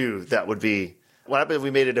spider to that would be? What happened if we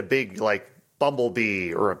made it a big,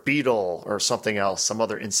 bumblebee or a beetle or something else, some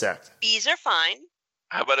other insect? Bees are fine.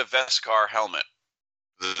 How about a Vescar helmet?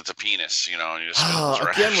 It's a penis, you know. And you just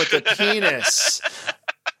again with the penis.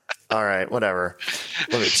 All right, whatever.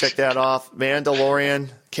 Let me check that off. Mandalorian.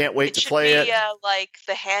 Can't wait to play it. Like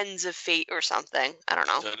the Hands of Fate or something. I don't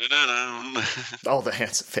know. Oh, the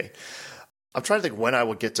Hands of Fate. I'm trying to think when I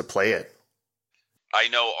would get to play it. I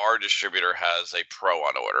know our distributor has a Pro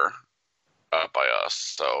on order by us,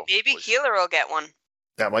 so maybe Keeler will get one.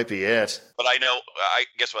 That might be it. But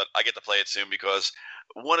guess what? I get to play it soon because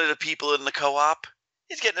one of the people in the co-op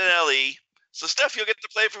is getting an LE. So Steph, you'll get to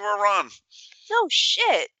play it before Ron. No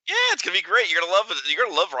shit. Yeah, it's gonna be great. You're gonna love it. You're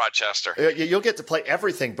gonna love Rochester. You'll get to play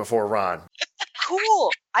everything before Ron.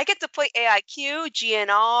 Cool. I get to play AIQ,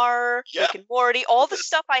 GNR, Rick and Morty, all the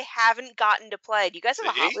stuff I haven't gotten to play. Do you guys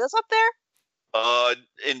have a Hot Wheels up there?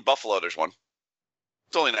 In Buffalo, there's one.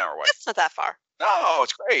 It's only an hour away. That's not that far. No,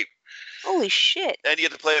 it's great. Holy shit. And you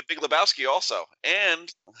get to play a Big Lebowski also. And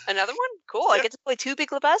another one? Cool. Yeah. I get to play 2 Big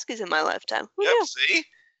Lebowskis in my lifetime. Who knew? See?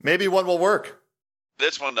 Maybe one will work.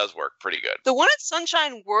 This one does work pretty good. The one at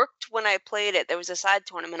Sunshine worked when I played it. There was a side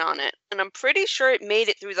tournament on it. And I'm pretty sure it made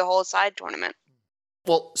it through the whole side tournament.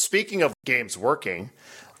 Well, speaking of games working,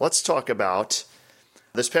 let's talk about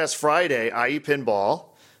this past Friday, IE Pinball.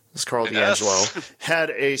 This is Carl D'Angelo.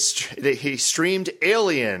 He streamed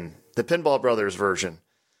Alien, the Pinball Brothers version.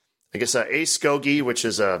 I guess Ace Gogi, which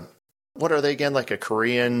is what are they again? Like a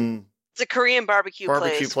Korean... It's a Korean barbecue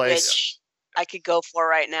place. Which I could go for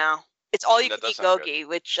right now. It's all you can eat gogi,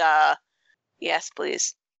 which, yes,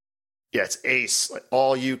 please. Yeah, it's ACE, like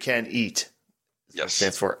all you can eat. Yes.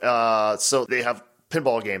 Stands for. So they have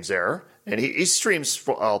pinball games there, and he streams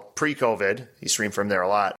pre-COVID. He streamed from there a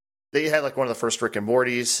lot. They had like one of the first Rick and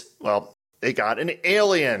Mortys. Well, they got an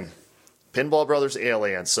Alien, Pinball Brothers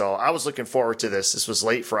Alien. So I was looking forward to this. This was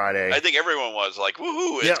late Friday. I think everyone was like,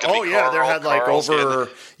 "Woohoo!" Yeah. There had like over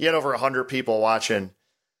 100 people watching.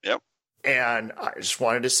 Yep. And I just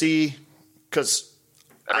wanted to see, because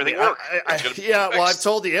everything worked. I've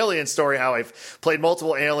told the Alien story, how I've played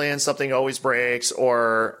multiple Aliens, something always breaks,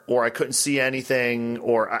 or I couldn't see anything,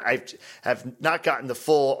 or I have not gotten the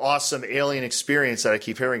full awesome Alien experience that I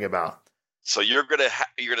keep hearing about. So you're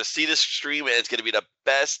gonna see this stream, and it's gonna be the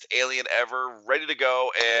best Alien ever, ready to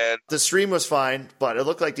go. And the stream was fine, but it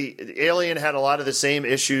looked like the Alien had a lot of the same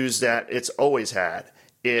issues that it's always had.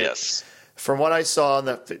 Yes. From what I saw in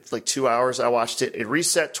the 2 hours I watched it, it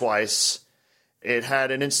reset twice. It had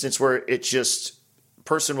an instance where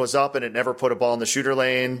person was up and it never put a ball in the shooter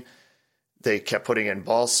lane. They kept putting in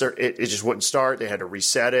balls. It just wouldn't start. They had to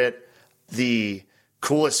reset it. The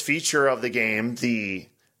coolest feature of the game, the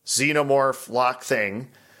xenomorph lock thing,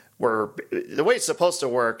 where the way it's supposed to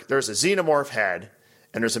work, there's a xenomorph head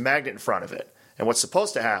and there's a magnet in front of it. And what's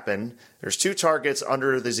supposed to happen, there's 2 targets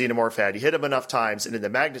under the xenomorph head. You hit them enough times, and then the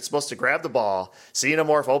magnet's supposed to grab the ball.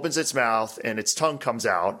 Xenomorph opens its mouth, and its tongue comes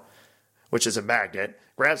out, which is a magnet,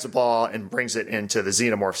 grabs the ball, and brings it into the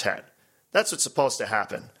xenomorph's head. That's what's supposed to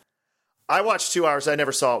happen. I watched 2 hours. I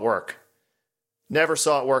never saw it work. Never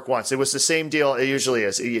saw it work once. It was the same deal it usually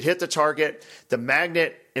is. You'd hit the target, the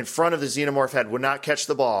magnet in front of the xenomorph head would not catch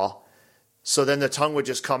the ball, so then the tongue would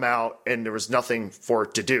just come out, and there was nothing for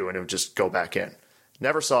it to do, and it would just go back in.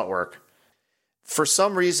 Never saw it work. For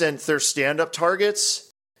some reason, their stand-up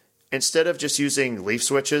targets, instead of just using leaf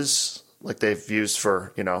switches like they've used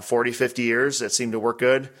for 40, 50 years that seem to work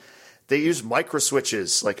good, they use micro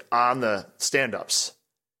switches like on the stand-ups.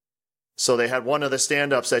 So they had one of the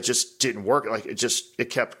stand-ups that just didn't work. Like it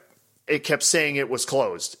kept saying it was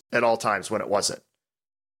closed at all times when it wasn't.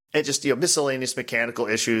 And just miscellaneous mechanical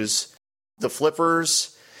issues. The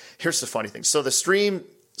flippers, here's the funny thing. So the stream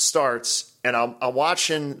starts, and I'm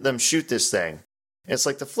watching them shoot this thing. And it's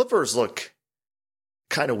like the flippers look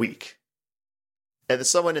kind of weak. And then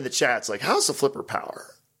someone in the chat's like, how's the flipper power?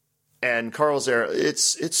 And Carl's there,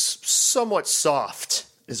 it's somewhat soft,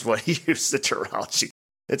 is what he used the terminology.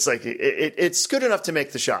 It's like, it's good enough to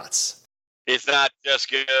make the shots. It's not just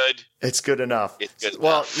good. It's good enough. It's good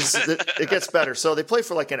well, enough. It gets better. So they play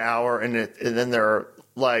for like an hour, and then they're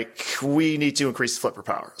like, we need to increase the flipper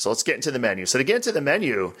power. So let's get into the menu. So to get into the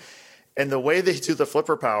menu, and the way they do the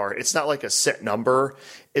flipper power, it's not like a set number.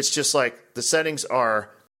 It's just like the settings are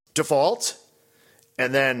default,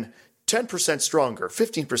 and then 10% stronger,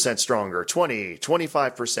 15% stronger, 20,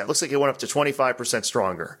 25%. Looks like it went up to 25%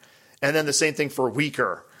 stronger. And then the same thing for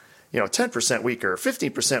weaker, 10% weaker,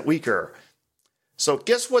 15% weaker. So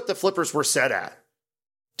guess what the flippers were set at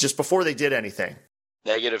just before they did anything?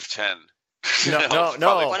 -10. No.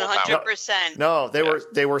 100%. No,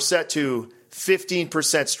 they were set to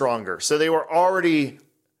 15% stronger. So they were already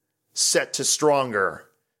set to stronger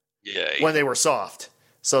when they were soft.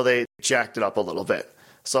 So they jacked it up a little bit.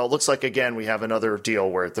 So it looks like, again, we have another deal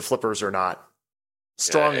where the flippers are not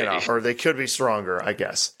strong enough, or they could be stronger, I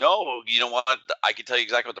guess. No, you know what? I can tell you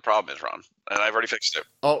exactly what the problem is, Ron, and I've already fixed it.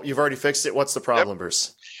 Oh, you've already fixed it? What's the problem,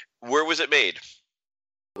 Bruce? Where was it made?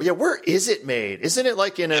 Yeah, where is it made? Isn't it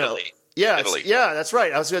like in Italy. Italy. Yeah, that's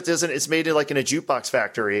right. I was going to say, it's made in like in a jukebox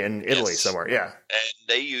factory in Italy somewhere. Yeah. And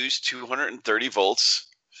they use 230 volts,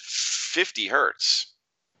 50 hertz.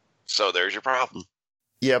 So there's your problem.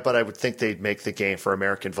 Yeah, but I would think they'd make the game for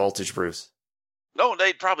American voltage, Bruce. No,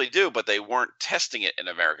 they probably do, but they weren't testing it in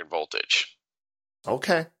American voltage.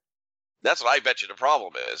 Okay. That's what I bet you the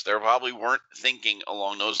problem is. They probably weren't thinking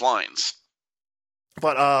along those lines.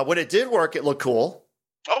 But when it did work, it looked cool.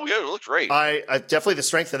 Oh, yeah, it looked great. I definitely, the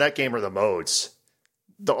strength of that game are the modes.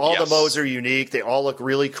 All the modes are unique. They all look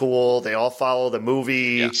really cool. They all follow the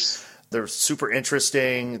movie. Yes. They're super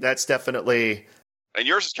interesting. That's definitely... And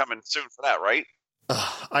yours is coming soon for that, right?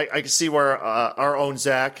 I can see where our own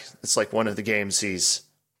Zach, it's like one of the games he's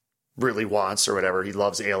really wants or whatever. He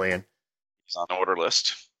loves Alien. He's on the order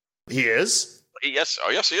list. He is? Yes.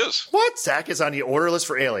 Oh, yes, he is. What? Zach is on the order list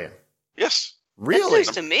for Alien? Yes. Really?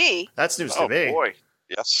 That's news to me. That's news to me. Oh, boy.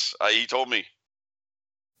 Yes. He told me.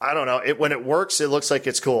 I don't know. When it works, it looks like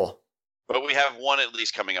it's cool. But we have one at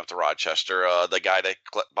least coming up to Rochester. The guy that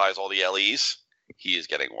buys all the LEs, he is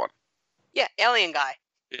getting one. Yeah, alien guy.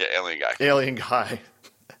 Yeah, alien guy. Alien guy.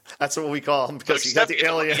 That's what we call him because he got the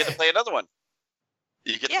alien. You get to play another one.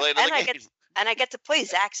 You get to play another game. And I get to play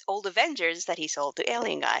Zach's old Avengers that he sold to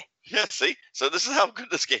Alien Guy. Yeah, see? So this is how good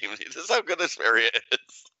this game is. This is how good this area is.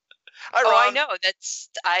 Hi, Oh, Ron. I know.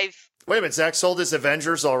 Wait a minute. Zach sold his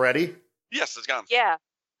Avengers already? Yes, it's gone. Yeah.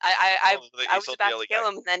 I was sold about the to Alien kill Guy.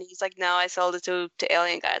 him, and then he's like, no, I sold it to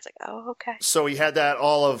Alien Guy. It's like, oh, okay. So he had that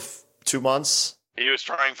all of 2 months? He was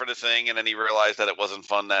trying for the thing, and then he realized that it wasn't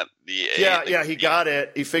fun. That He got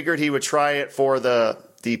it. He figured he would try it for the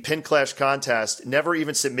Pin Clash contest. Never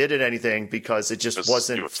even submitted anything because it just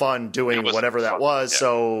wasn't fun doing whatever that was. Yeah.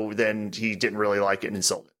 So then he didn't really like it and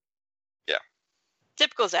sold it. Yeah.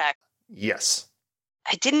 Typical Zach. Yes.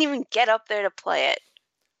 I didn't even get up there to play it.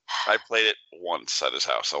 I played it once at his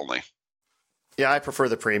house only. Yeah, I prefer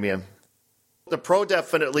the premium. The Pro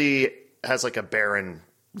definitely has like a barren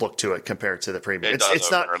look to it compared to the premium.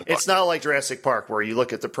 It's not like Jurassic Park where you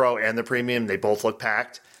look at the Pro and the premium, they both look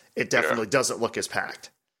packed. It definitely doesn't look as packed.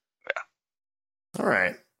 Yeah. All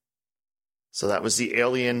right. So that was the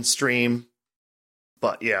Alien stream.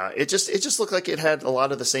 But yeah, it just looked like it had a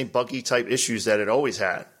lot of the same buggy type issues that it always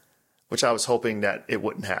had, which I was hoping that it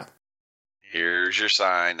wouldn't have. Here's your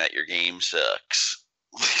sign that your game sucks.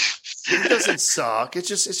 It doesn't suck. It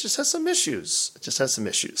just has some issues. It just has some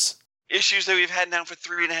issues. Issues that we've had now for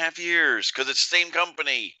 3.5 years because it's the same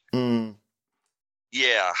company. Mm.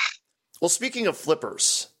 Yeah. Well, speaking of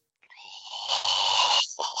flippers,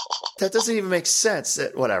 that doesn't even make sense.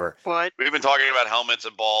 Whatever. What? We've been talking about helmets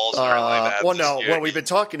and balls. And like that well, no. What we've been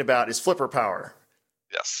talking about is flipper power.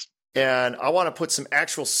 Yes. And I want to put some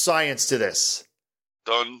actual science to this.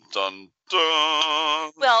 Dun, dun,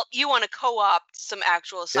 dun. Well, you want to co-opt some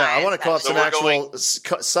actual science. Yeah, I want to co-opt some actual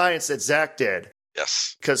science that Zach did.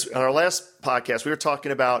 Yes. Because in our last podcast, we were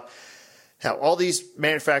talking about how all these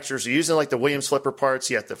manufacturers are using like the Williams flipper parts,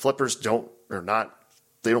 yet the flippers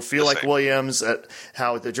they don't feel like Williams,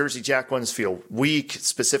 how the Jersey Jack ones feel weak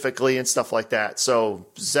specifically and stuff like that. So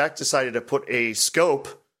Zach decided to put a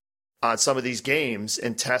scope on some of these games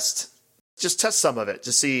and test some of it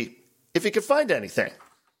to see if he could find anything.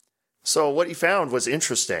 So what he found was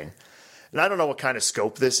interesting. And I don't know what kind of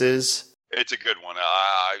scope this is. It's a good one.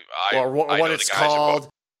 Or what it's called,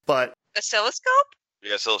 but... Oscilloscope?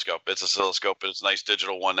 Yeah, oscilloscope. It's oscilloscope. It's a nice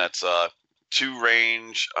digital one that's 2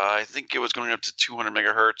 range. I think it was going up to 200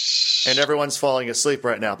 megahertz. And everyone's falling asleep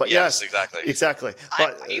right now. But yes exactly.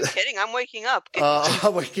 But, are you kidding? I'm waking up.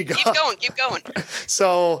 I'm waking up. Keep going.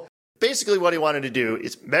 So basically what he wanted to do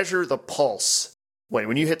is measure the pulse.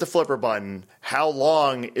 When you hit the flipper button, how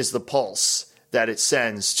long is the pulse that it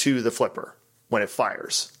sends to the flipper when it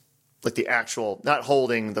fires? Like the actual, not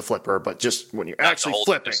holding the flipper, but just when you're actually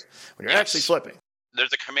flipping. When you're actually flipping.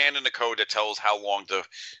 There's a command in the code that tells how long to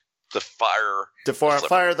fire the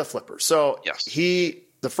flipper. So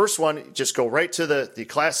the first one, just go right to the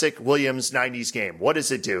classic Williams 90s game. What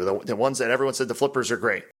does it do? The ones that everyone said the flippers are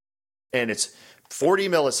great. And it's 40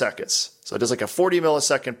 milliseconds. So it does like a 40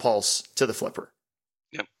 millisecond pulse to the flipper.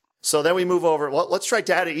 Yep. So then we move over. Well, let's try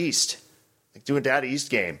Data East. Like do a Data East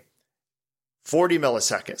game. 40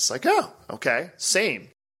 milliseconds. Like, oh, okay, same.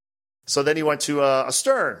 So then he went to a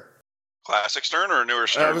Stern. Classic Stern or a newer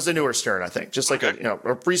Stern? It was a newer Stern, I think. Just like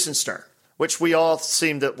a recent Stern, which we all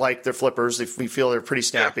seem to like their flippers. We feel they're pretty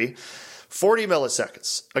snappy. 40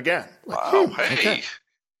 milliseconds. Again. Wow, hey. Okay.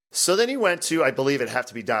 So then he went to, I believe it'd have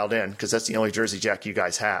to be dialed in because that's the only Jersey Jack you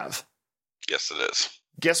guys have. Yes, it is.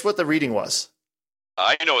 Guess what the reading was?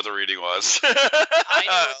 I know what the reading was. I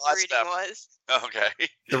know what the reading was. Okay.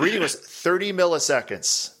 The reading was 30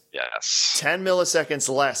 milliseconds. Yes. 10 milliseconds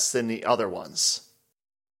less than the other ones.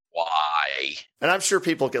 Why? And I'm sure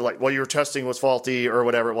people get like, well, your testing was faulty or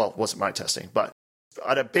whatever. Well, it wasn't my testing, but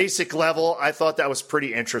at a basic level, I thought that was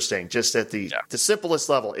pretty interesting. Just at the simplest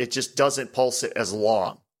level, it just doesn't pulse it as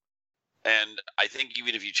long. And I think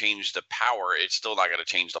even if you change the power, it's still not going to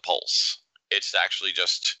change the pulse. It's actually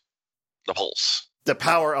just the pulse. The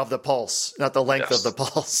power of the pulse, not the length of the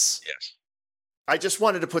pulse. Yes. I just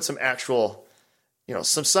wanted to put some actual,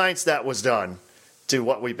 some science that was done to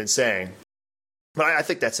what we've been saying. But I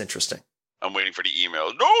think that's interesting. I'm waiting for the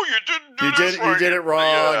email. No, you didn't do this right. You did it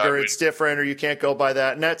wrong, or it's different, or you can't go by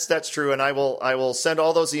that. And that's true. And I will send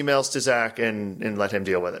all those emails to Zach and let him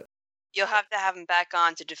deal with it. You'll have to have him back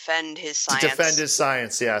on to defend his science. To defend his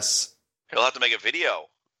science, yes. He'll have to make a video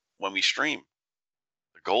when we stream.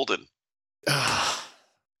 The golden.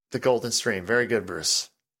 The golden stream. Very good, Bruce.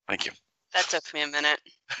 Thank you. That took me a minute.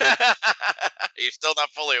 You're still not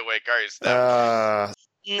fully awake, are you, Steph?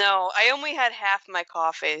 No, I only had half my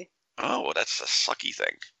coffee. Oh, well, that's a sucky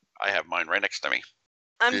thing. I have mine right next to me.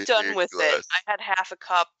 I'm done with it. I had half a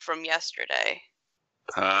cup from yesterday.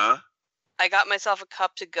 Huh? I got myself a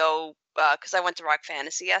cup to go because I went to Rock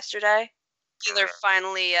Fantasy yesterday. Dealer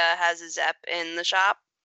finally has his Zep in the shop.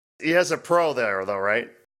 He has a Pro there, though, right?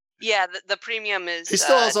 Yeah, the premium is... He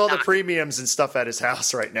still has all the premiums and stuff at his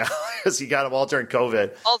house right now because he got them all during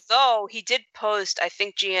COVID. Although, he did post, I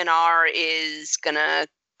think GNR is going to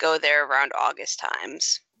go there around August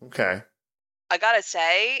times. Okay. I gotta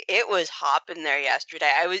say, it was hopping there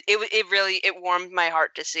yesterday. It warmed my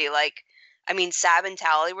heart to see, Sab and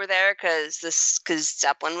Tally were there because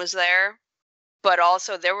Zeppelin was there. But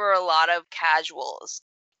also, there were a lot of casuals.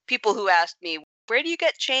 People who asked me, where do you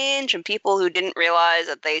get change? And people who didn't realize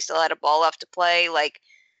that they still had a ball left to play.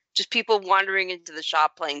 Just people wandering into the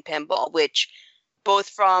shop playing pinball, which both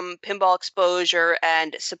from pinball exposure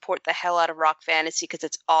and support the hell out of Rock Fantasy because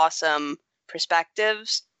it's awesome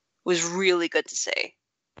perspectives, was really good to see.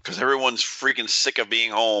 Because everyone's freaking sick of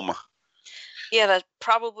being home. Yeah, that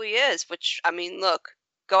probably is. Look,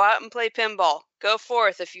 go out and play pinball. Go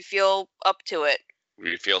forth if you feel up to it.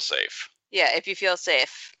 You feel safe. Yeah, if you feel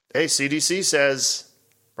safe. Hey, CDC says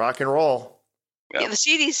rock and roll. Yep. Yeah, the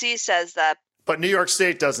CDC says that. But New York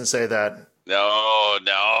State doesn't say that. No.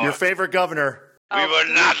 Your favorite governor. We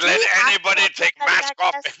will not let anybody take mask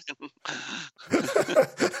off.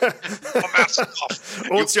 Mask off.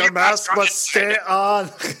 What's your mask must stay on.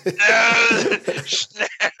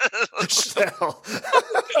 Snell.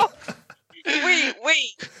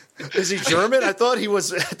 Wait. Is he German? I thought he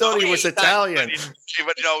was Italian.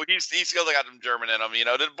 But no, he's still got some German in him.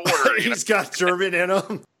 The border. He's got German in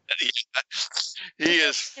him. He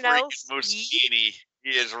is freaking Mussolini. He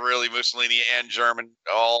is really Mussolini and German.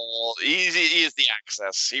 Oh, he is the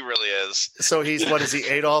Axis. He really is. So he's, what is he,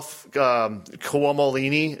 Adolf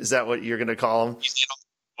Cuomolini? Is that what you're going to call him? He's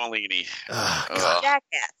Adolf Cuomolini.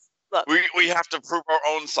 Jackass. Look. We have to prove our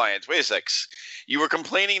own science. Wait a sec. You were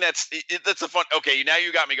complaining that's a fun... Okay, now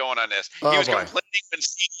you got me going on this. He was complaining when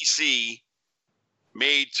CDC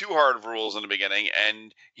made too hard of rules in the beginning,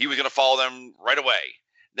 and he was going to follow them right away.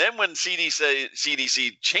 Then when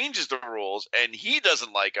CDC changes the rules and he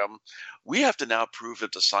doesn't like them, we have to now prove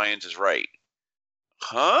that the science is right.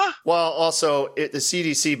 Huh? Well, also, the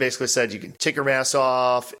CDC basically said you can take your mask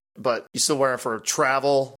off, but you still wear it for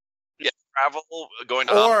travel. Yeah, travel, going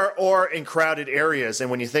to... Or in crowded areas. And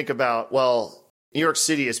when you think about, New York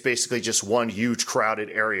City is basically just one huge crowded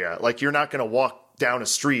area. You're not going to walk down a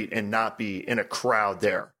street and not be in a crowd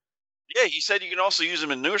there. Yeah, he said you can also use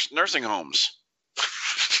them in nursing homes.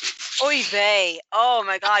 Oy vey. Oh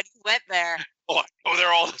my God, you went there. Oh, I go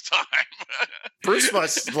there all the time. Bruce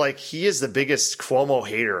must, he is the biggest Cuomo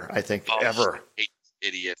hater, I think, ever.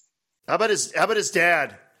 Idiot. How about his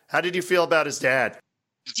dad? How did you feel about his dad?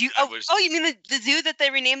 You mean the dude that they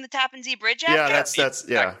renamed the Tappan Zee Bridge after? Yeah, that's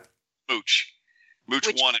Mooch. Mooch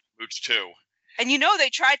 1 and Mooch 2. And they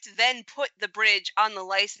tried to then put the bridge on the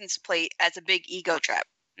license plate as a big ego trip.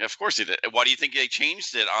 Yeah, of course they did. Why do you think they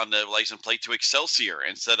changed it on the license plate to Excelsior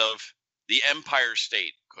instead of the Empire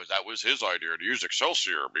State? Because that was his idea to use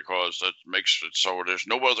Excelsior because it makes it so there's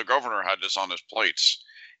no other governor had this on his plates.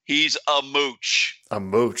 He's a mooch. A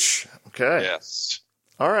mooch. Okay. Yes.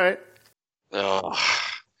 All right.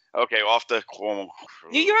 Okay, off the Cuomo.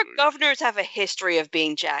 New York governors have a history of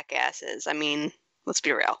being jackasses. Let's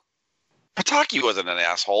be real. Pataki wasn't an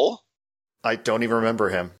asshole. I don't even remember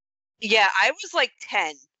him. Yeah, I was like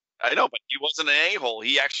 10. I know, but he wasn't an a-hole.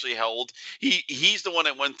 He actually held. He's the one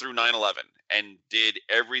that went through 9/11 and did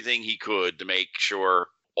everything he could to make sure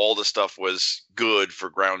all the stuff was good for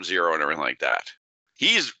Ground Zero and everything like that.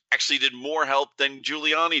 He's actually did more help than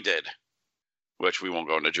Giuliani did, which we won't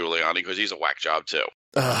go into Giuliani because he's a whack job too.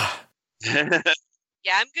 Yeah,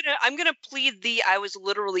 I'm gonna plead I was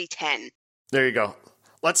literally 10. There you go.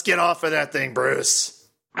 Let's get off of that thing, Bruce.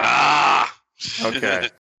 Okay.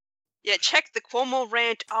 Yeah, check the Cuomo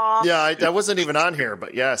rant off. Yeah, that wasn't even on here,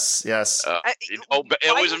 but yes. Why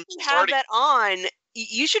was don't you have that on?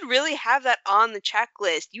 You should really have that on the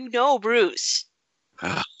checklist. You know, Bruce.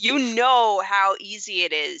 You know how easy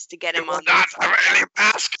it is to get him on. Not have any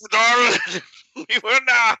mask, darling. We will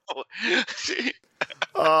now.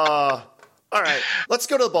 All right, let's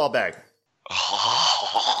go to the ball bag.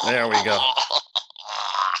 There we go.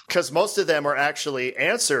 Because most of them are actually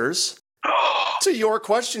answers to your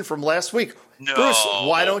question from last week. No. Bruce,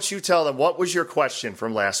 why don't you tell them what was your question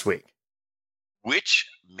from last week? Which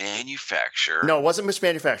manufacturer? No, it wasn't which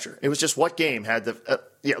manufacturer. It was just what game had the.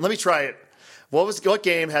 Let me try it. What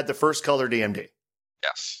game had the first color DMD?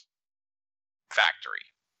 Yes. Factory.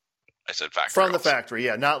 I said factory. From the also. factory,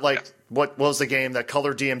 yeah. Not like what was the game that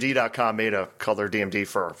ColorDMD.com made a color DMD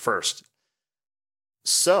for first.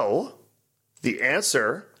 So, the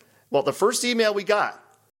answer, the first email we got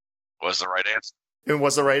was the right answer. It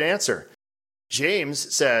was the right answer.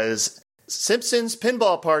 James says, Simpsons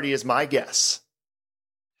Pinball Party is my guess.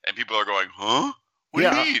 And people are going, huh? What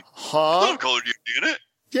Yeah, do you mean? huh? There's no color DMD in it.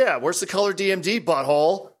 Yeah, where's the color DMD,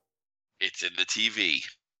 butthole? It's in the TV.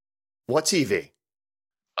 What TV?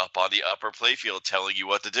 Up on the upper playfield telling you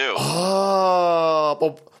what to do. Oh,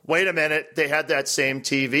 well, wait a minute. They had that same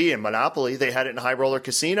TV in Monopoly. They had it in High Roller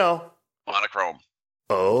Casino. Monochrome.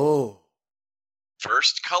 Oh.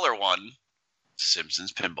 First color one,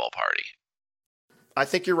 Simpsons Pinball Party. I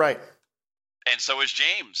think you're right. And so is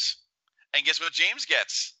James. And guess what James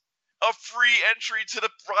gets? A free entry to the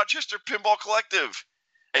Rochester Pinball Collective.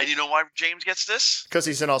 And you know why James gets this? Because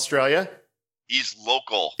he's in Australia? He's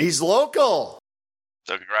local. He's local.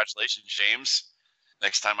 So congratulations, James.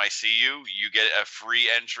 Next time I see you, you get a free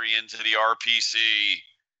entry into the RPC.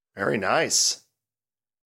 Very nice.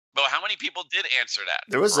 But how many people did answer that?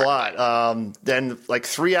 There was correctly? a lot. Then, like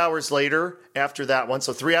 3 hours later, after that one,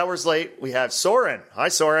 so 3 hours late, we have Soren. Hi,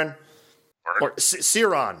 Soren. Or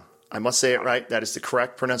Siron. I must say it right. That is the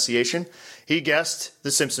correct pronunciation. He guessed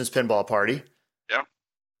the Simpsons Pinball Party. Yep.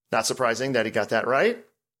 Not surprising that he got that right.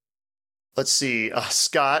 Let's see.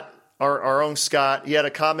 Scott, our own Scott, he had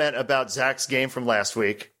a comment about Zach's game from last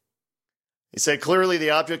week. He said, clearly the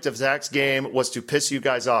object of Zach's game was to piss you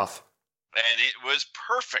guys off. And it was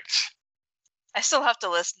perfect. I still have to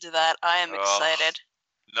listen to that. I am excited.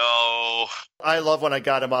 No. I love when I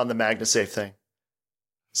got him on the MagnaSafe thing.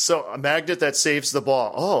 So, a magnet that saves the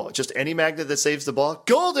ball. Oh, just any magnet that saves the ball?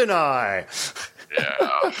 GoldenEye!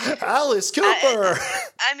 Yeah. Alice Cooper!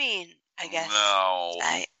 I guess. No.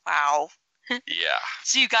 Wow. Yeah.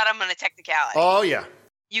 So you got him on a technicality. Oh, yeah.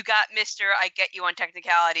 You got Mr. I get you on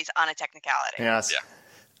technicalities on a technicality. Yes. Yeah.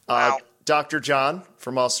 Wow. Dr. John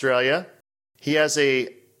from Australia. He has a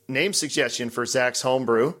name suggestion for Zach's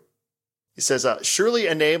homebrew. He says, surely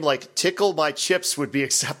a name like Tickle My Chips would be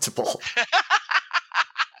acceptable.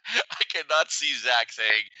 I cannot see Zach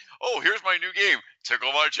saying, oh, here's my new game,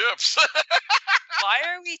 Tickle My Chips. Why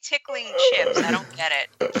are we tickling chips? I don't get it.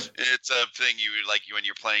 It's a thing you like when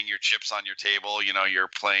you're playing your chips on your table, you're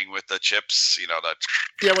playing with the chips,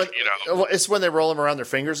 It's when they roll them around their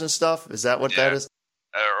fingers and stuff. Is that what that is?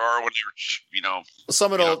 Or when you're,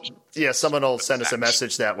 someone will send us a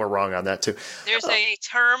message that we're wrong on that too. There's a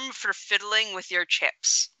term for fiddling with your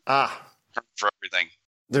chips. For everything.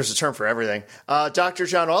 There's a term for everything. Dr.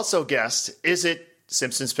 John also guessed, is it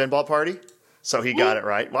Simpsons Pinball Party? So he got it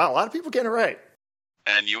right. Wow, a lot of people getting it right.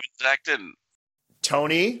 And you and Zach didn't.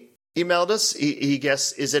 Tony emailed us. He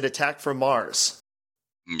guessed, is it Attack from Mars?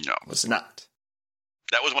 No. It was not.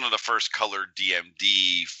 That was one of the first colored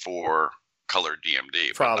DMD for colored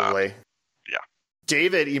DMD. Probably. Yeah.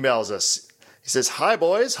 David emails us. He says, hi,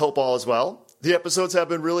 boys. Hope all is well. The episodes have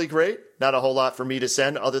been really great. Not a whole lot for me to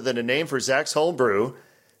send other than a name for Zach's homebrew,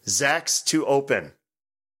 Zach's to Open.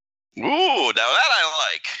 Ooh, now that I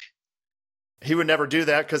like. He would never do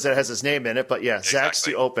that because it has his name in it, but yeah, exactly. Zach's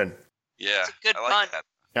to Open. Yeah, it's a good I like pun. That.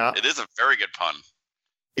 Yeah. It is a very good pun.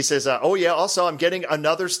 He says, oh yeah, also I'm getting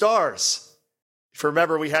another stars. If you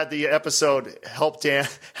remember, we had the episode Help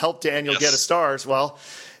Daniel Get a Stars. Well,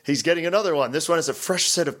 he's getting another one. This one is a fresh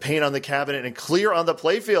set of paint on the cabinet and clear on the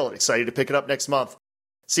playfield. Excited to pick it up next month.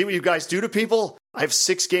 See what you guys do to people? I have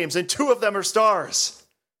 6 games, and 2 of them are stars.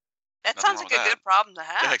 That Nothing sounds wrong like with a that. good problem to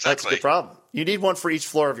have. Yeah, That's a exactly. good problem. You need one for each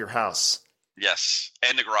floor of your house. Yes,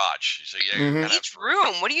 and the garage. So you Mhm. gotta Each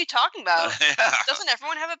room. What are you talking about? yeah. Doesn't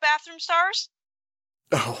everyone have a bathroom stars?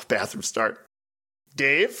 Oh, bathroom start.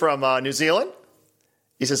 Dave from New Zealand.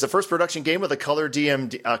 He says the first production game with a color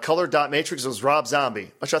color dot matrix was Rob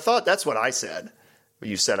Zombie, which I thought that's what I said, but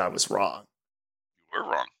you said I was wrong. We're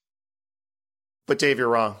wrong. But Dave, you're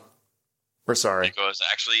wrong. We're sorry. Because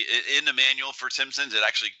actually, in the manual for Simpsons, it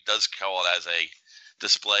actually does call it as a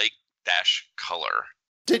display dash color.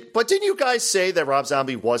 But didn't you guys say that Rob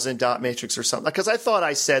Zombie wasn't dot matrix or something? Because I thought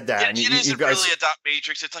I said that. It isn't really a dot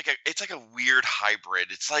matrix. It's like a weird hybrid.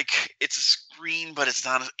 It's a screen, but it's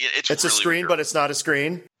not. It's a really screen, weird. but it's not a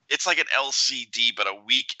screen. It's like an LCD, but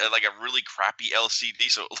like a really crappy LCD,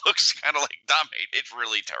 so it looks kind of like dot matrix. It's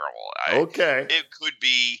really terrible. Okay. It could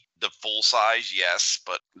be the full size, yes,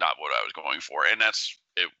 but not what I was going for. And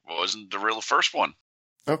it wasn't the real first one.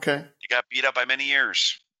 Okay. It got beat up by many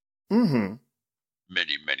years. Mm-hmm.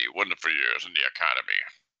 Many, many wonderful years in the economy.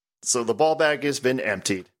 So the ball bag has been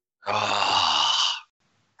emptied. Ah.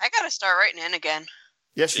 I gotta start writing in again.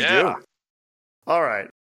 Yes, you Yeah. do. All right.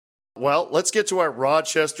 Well, let's get to our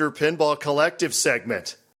Rochester Pinball Collective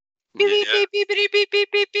segment. Beep, beep, Yeah, beep, beep, beep,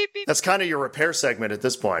 beep, beep, beep, beep. That's kind of your repair segment at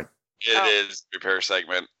this point. it is repair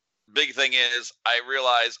segment. Big thing is, I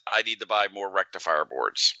realize I need to buy more rectifier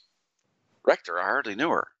boards. Rector, I hardly knew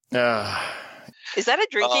her. Is that a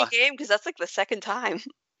drinking game? Because that's like the second time.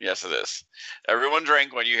 Yes, it is. Everyone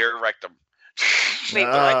drink when you hear rectum. Wait,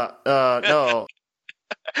 what? No.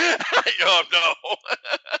 Oh, no.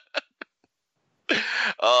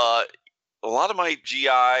 A lot of my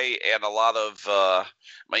GI and a lot of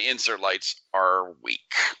my insert lights are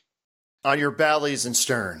weak. On your bellies and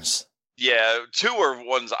sterns. Yeah, 2 are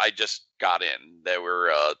ones I just got in. They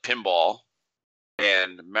were Pinball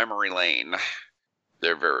and Memory Lane.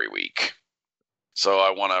 They're very weak. So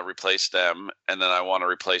I want to replace them, and then I want to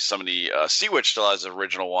replace some of the Seawitch still has the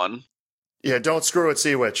original one. Yeah, don't screw with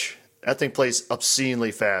Seawitch. That thing plays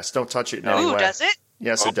obscenely fast. Don't touch it in any Ooh, way. does it?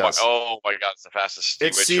 Yes, it does. Oh my God, it's the fastest Seawitch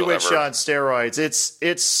It's Seawitch ever. on steroids.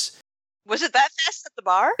 It's Was it that fast at the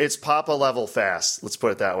bar? It's Papa level fast. Let's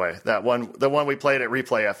put it that way. The one we played at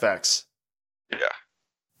Replay FX. Yeah.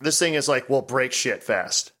 This thing is like, will break shit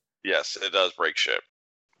fast. Yes, it does break shit.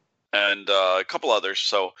 And a couple others.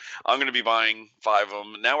 So I'm going to be buying 5 of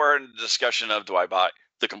them. Now we're in the discussion of, do I buy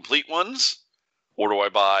the complete ones or do I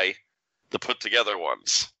buy the put together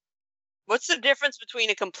ones? What's the difference between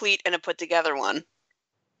a complete and a put together one?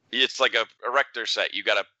 It's like a Rector set. You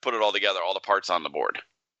got to put it all together, all the parts on the board.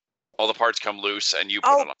 All the parts come loose and you put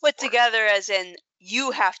it on the put board. together as in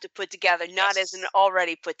you have to put together, not Yes. as an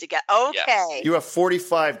already put together. Okay. Yes. You have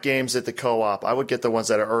 45 games at the co-op. I would get the ones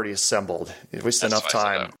that are already assembled. You waste That's enough what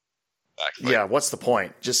I said, time. Exactly. Yeah, what's the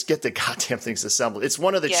point? Just get the goddamn things assembled. It's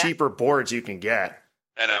one of the Yeah. cheaper boards you can get.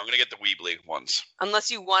 And I'm going to get the Weebly ones.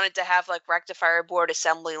 Unless you wanted to have like rectifier board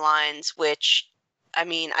assembly lines, which, I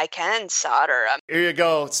mean, I can solder. Here you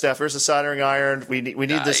go, Steph. Here's a soldering iron. We need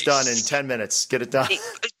this done in 10 minutes. Get it done.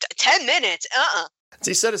 10 minutes?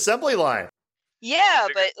 He said assembly line. Yeah,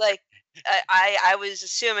 but like, I was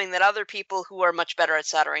assuming that other people who are much better at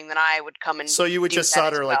soldering than I would come and So you would do just that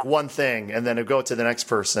solder as like well. one thing, and then it'd go to the next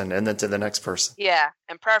person, and then to the next person. Yeah,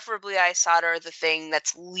 and preferably I solder the thing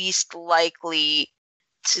that's least likely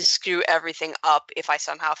to screw everything up if I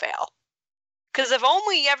somehow fail. Because I've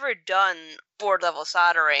only ever done board level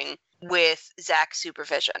soldering with Zach's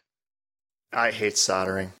supervision. I hate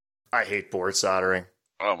soldering. I hate board soldering.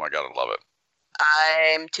 Oh my God, I love it.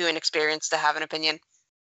 I'm too inexperienced to have an opinion.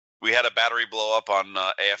 We had a battery blow up on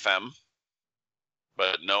AFM,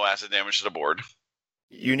 but no acid damage to the board.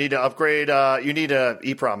 You need to upgrade. You need a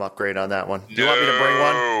EEPROM upgrade on that one. Do you want me to bring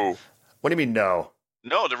one? What do you mean no?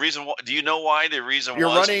 No, the reason. Do you know why? The reason You're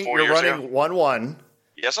was running. 4 You're years running ago? 1-1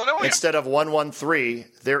 Yes, I know. I am. instead of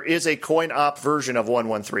 1-1-3. There is a coin op version of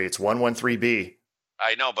 1-1-3. It's 1-1-3B.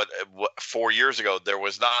 I know, but 4 years ago there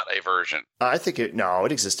was not a version. I think it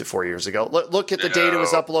existed 4 years ago. Look at the date it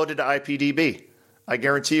was No. uploaded to IPDB. I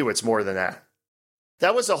guarantee you it's more than that.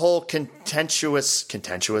 That was a whole contentious,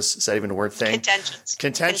 is that even a word thing?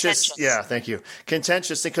 Contentious. Yeah, thank you.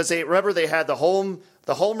 Contentious, because they had the home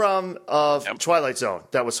ROM of Twilight Zone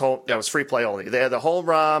that was free play only. They had the home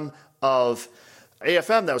ROM of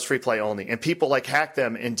AFM that was free play only, and people like hacked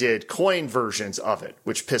them and did coin versions of it,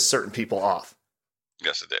 which pissed certain people off.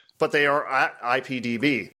 Yes, it did. But they are at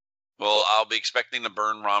IPDB. Well, I'll be expecting the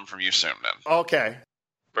burn ROM from you soon then. Okay.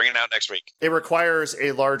 Bring it out next week. It requires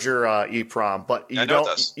a larger EEPROM, but I know it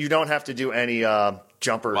does. you don't have to do any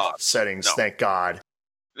jumper Mods. settings, No. thank God.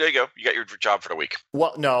 there you go. You got your job for the week.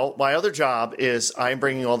 Well, no, my other job is I'm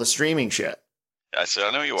bringing all the streaming shit. I said,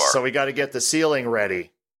 I know you are. So we got to get the ceiling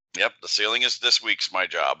ready. Yep, the ceiling is this week's my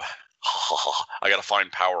job. I got to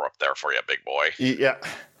find power up there for you, big boy. Yeah.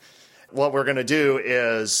 What we're going to do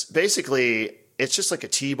is basically it's just like a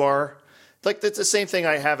T-bar. Like it's the same thing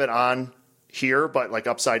I have it on here, but like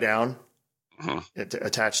upside down,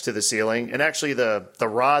 attached to the ceiling. And actually the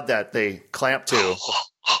rod that they clamp to.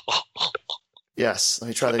 Yes, let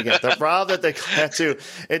me try that again. The rod that they clamp to,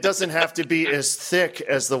 it doesn't have to be as thick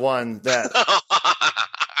as the one that...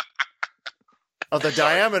 the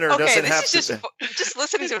diameter doesn't have to... Just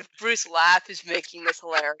listening to Bruce laugh is making this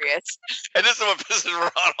hilarious. And this is what pisses Ron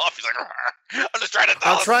off. He's like, I'm just trying to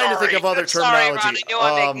tell I'm trying to think of other terminology. Sorry, Ron, I know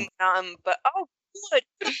I'm making but oh, good.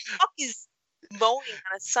 Who the fuck is mowing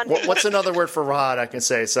on a Sunday? What's another word for rod I can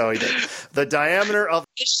say? So the diameter of...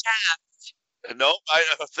 The shaft. No, I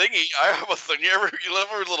have a thingy. I have a thingy. Every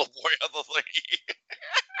little boy has a thingy.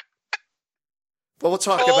 Well, we'll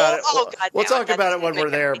talk about it. We'll talk about it when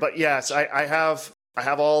we're there. But yes, I have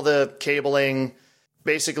all the cabling.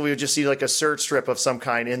 Basically, we would just see like a surge strip of some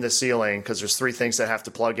kind in the ceiling because there's 3 things that have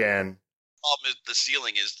to plug in. The problem is the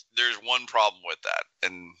ceiling is there's one problem with that,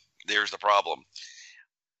 and there's the problem.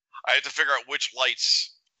 I have to figure out which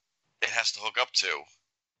lights it has to hook up to,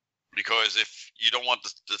 because if you don't want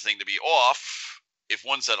the thing to be off, if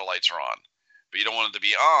one set of lights are on. But you don't want it to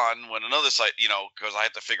be on when another site, because I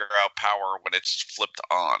have to figure out power when it's flipped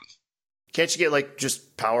on. Can't you get like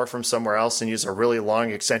just power from somewhere else and use a really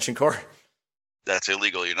long extension cord? That's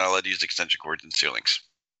illegal. You're not allowed to use extension cords in ceilings.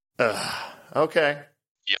 Okay.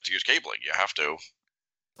 You have to use cabling. You have to.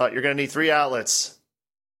 You're going to need 3 outlets.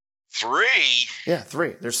 3? Yeah,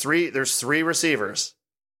 3. There's 3 receivers.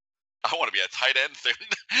 I want to be a tight end thing.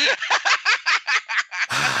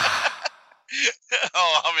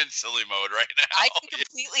 Oh, I'm in silly mode right now. I can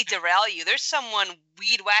completely derail you. There's someone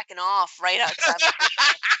weed whacking off right outside.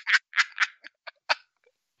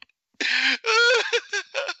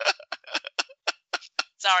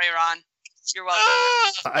 Sorry, Ron. You're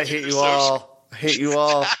welcome. I hate you all. I hate you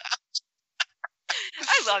all.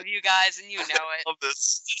 I love you guys, and you know it. I love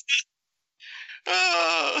this.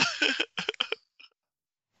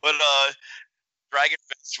 But Dragon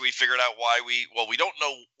Fist, we figured out why we don't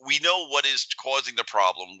know. We know what is causing the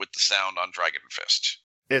problem with the sound on Dragon Fist.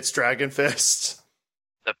 It's Dragon Fist.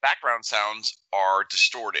 The background sounds are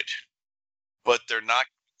distorted, but they're not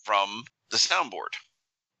from the soundboard.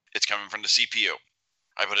 It's coming from the CPU.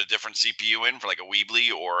 I put a different CPU in for like a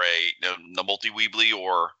Weebly or a multi-Weebly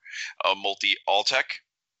or a multi-Altec.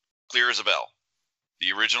 Clear as a bell.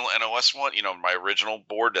 The original NOS one, my original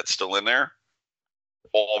board that's still in there,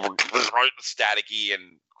 all staticky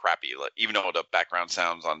and crappy, even though the background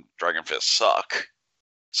sounds on Dragon Fist suck.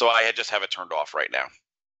 So I just have it turned off right now.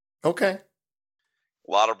 Okay.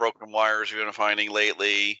 A lot of broken wires we've been finding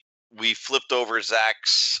lately. We flipped over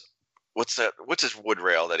Zach's, what's his wood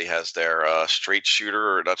rail that he has there? Straight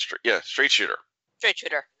shooter or not straight? Yeah, straight shooter. Straight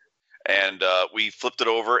shooter. And we flipped it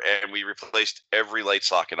over and we replaced every light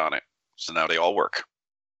socket on it. So now they all work.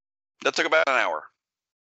 That took about an hour.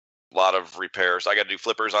 A lot of repairs. I got to do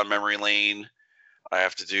flippers on memory lane. I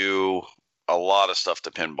have to do a lot of stuff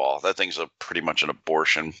to Pinball. That thing's pretty much an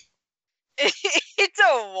abortion. It's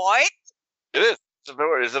a what? It is.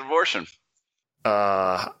 It's an abortion.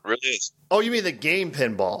 It really is. Oh, you mean the game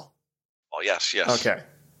Pinball? Oh, yes. Okay.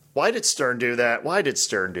 Why did Stern do that?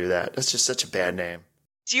 That's just such a bad name.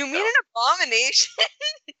 Do you mean an abomination?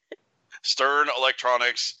 Stern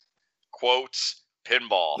Electronics quotes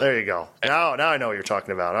Pinball. There you go. Now I know what you're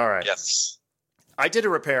talking about. All right. Yes. I did a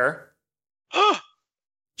repair.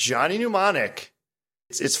 Johnny Mnemonic.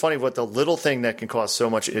 It's funny what the little thing that can cause so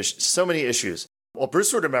many issues. Well,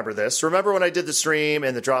 Bruce would remember this. Remember when I did the stream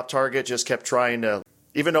and the drop target just kept trying to,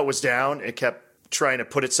 even though it was down, it kept trying to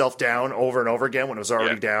put itself down over and over again when it was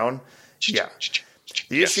already down? Yeah.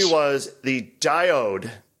 The issue was the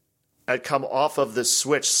diode had come off of the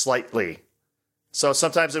switch slightly. So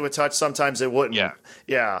sometimes it would touch, sometimes it wouldn't.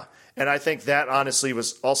 Yeah. And I think that honestly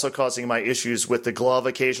was also causing my issues with the glove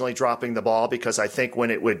occasionally dropping the ball, because I think when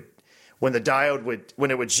the diode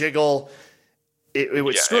would jiggle, it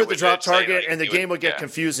would screw the drop target, and the game would get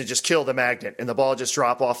confused and just kill the magnet, and the ball would just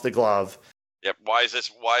drop off the glove. Yep. Why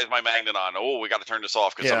is my magnet on? Oh, we got to turn this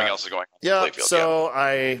off because something else is going on. Yeah. So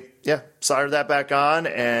I soldered that back on,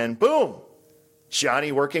 and boom,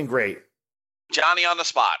 Johnny working great. Johnny on the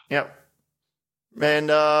spot. Yep. And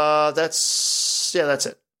that's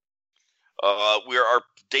it. Our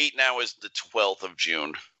date now is the 12th of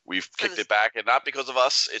June. We've kicked it back, and not because of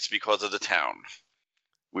us, it's because of the town.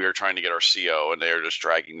 We are trying to get our CO, and they are just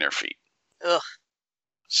dragging their feet. Ugh.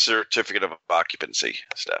 certificate of occupancy,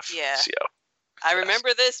 Steph. Yeah. CO. I remember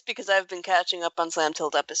this because I've been catching up on Slam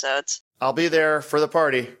Tilt episodes. I'll be there for the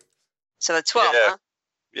party. So the 12th, Yeah. huh?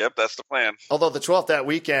 Yep, that's the plan. Although the 12th that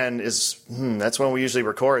weekend is, that's when we usually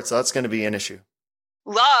record, so that's going to be an issue.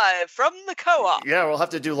 Live from the co-op. Yeah, we'll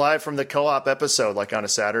have to do live from the co-op episode, like on a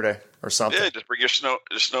Saturday or something. Yeah, just bring your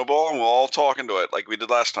snowball and we'll all talk into it like we did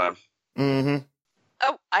last time. Mm-hmm.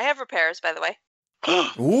 Oh, I have repairs, by the way.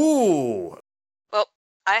 Ooh. Well,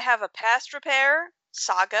 I have a past repair,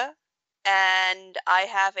 Saga, and I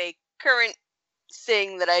have a current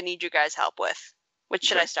thing that I need you guys' help with. Which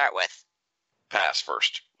should I start with? Pass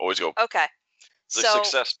first. Always go Okay. the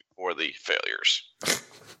success before the failures.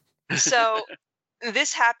 So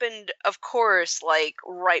this happened, of course, like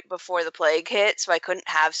right before the plague hit, so I couldn't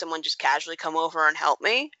have someone just casually come over and help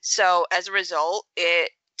me. So as a result,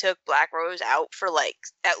 it took Black Rose out for like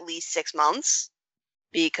at least 6 months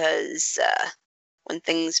because when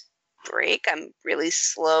things break, I'm really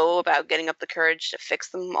slow about getting up the courage to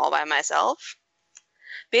fix them all by myself.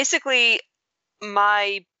 Basically,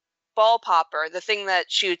 my ball popper, the thing that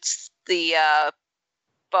shoots the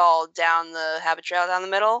ball down the habit trail down the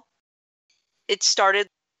middle, it started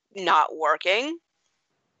not working.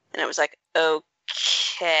 And it was like,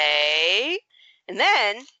 okay. And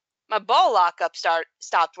then my ball lockup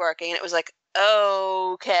stopped working. And it was like,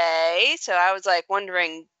 okay. So I was like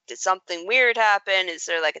wondering, did something weird happen? Is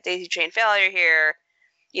there like a daisy chain failure here?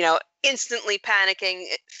 You know, instantly panicking,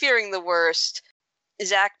 fearing the worst.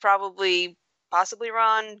 Zach possibly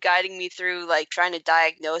Ron, guiding me through like trying to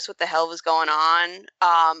diagnose what the hell was going on.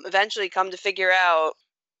 Eventually come to figure out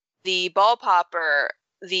the ball popper,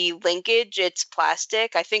 the linkage, it's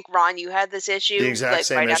plastic. I think, Ron, you had this issue. The exact like,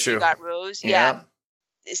 same right issue. After you got Rose. Yeah.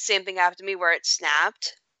 Same thing happened to me where it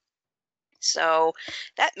snapped. So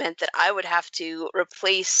that meant that I would have to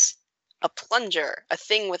replace a plunger, a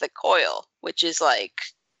thing with a coil, which is like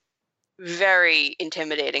very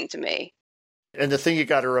intimidating to me. And the thing you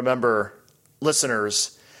got to remember,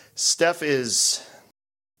 listeners, Steph is,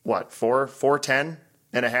 what, 4'10"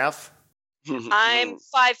 and a half? I'm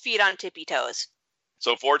 5 feet on tippy toes.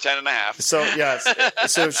 So 4'10" and a half. So, yes.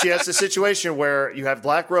 So she has a situation where you have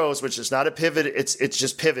Black Rose, which is not a pivot. It's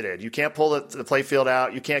just pivoted. You can't pull the playfield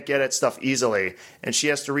out. You can't get at stuff easily. And she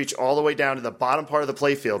has to reach all the way down to the bottom part of the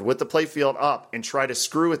playfield with the playfield up and try to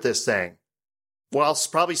screw at this thing. While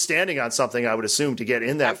probably standing on something, I would assume, to get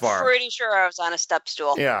in that far. I'm pretty sure I was on a step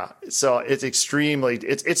stool. Yeah. So it's extremely,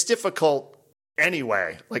 it's difficult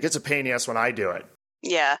anyway. Like, it's a pain in the ass when I do it.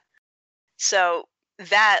 Yeah. So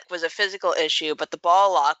that was a physical issue, but the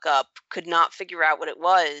ball lockup could not figure out what it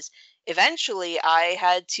was. Eventually, I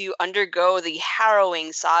had to undergo the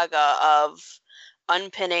harrowing saga of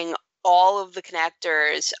unpinning all of the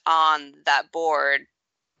connectors on that board,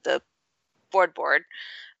 the board.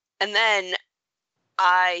 And then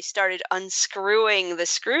I started unscrewing the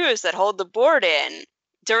screws that hold the board in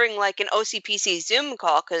during like an OCPC Zoom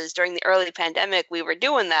call, because during the early pandemic, we were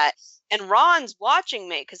doing that. And Ron's watching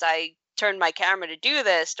me because I turned my camera to do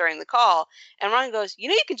this during the call, and Ron goes,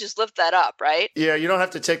 you can just lift that up, right? Yeah, you don't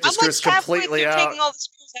have to take the I'm screws like completely out. Taking all the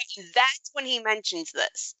screws out, and that's when he mentions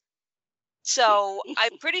this. So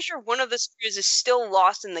I'm pretty sure one of the screws is still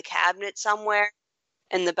lost in the cabinet somewhere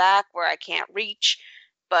in the back where I can't reach,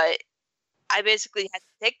 but I basically had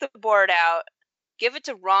to take the board out, give it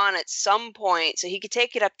to Ron at some point so he could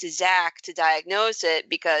take it up to Zach to diagnose it,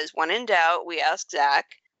 because when in doubt, we asked Zach.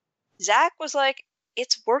 Zach was like,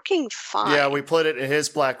 it's working fine. Yeah, we put it in his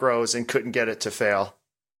Black Rose and couldn't get it to fail.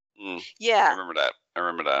 Yeah. I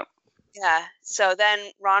remember that. Yeah. So then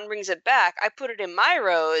Ron brings it back. I put it in my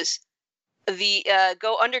Rose.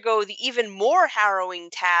 Undergo the even more harrowing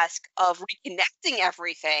task of reconnecting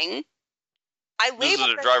everything. This is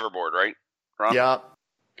a driver board, right, Ron? Yeah.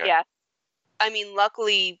 Okay. Yeah. I mean,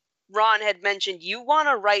 luckily, Ron had mentioned you want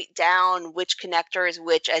to write down which connector is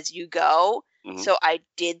which as you go. Mm-hmm. So I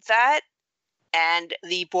did that. And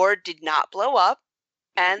the board did not blow up,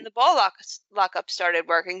 and the ball lockup started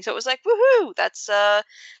working. So it was like, woohoo! That's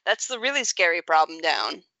the really scary problem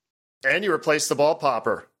down. And you replaced the ball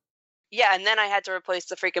popper. Yeah, and then I had to replace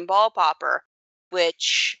the freaking ball popper,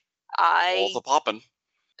 which all the popping.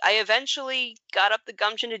 I eventually got up the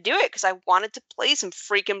gumption to do it because I wanted to play some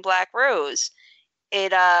freaking Black Rose.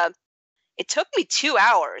 It took me 2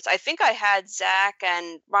 hours. I think I had Zach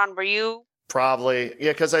and Ron. Were you? Probably,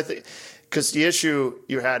 yeah, because the issue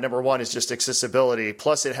you had, number one, is just accessibility.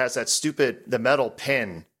 Plus, it has the metal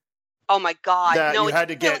pin. Oh my God! That you had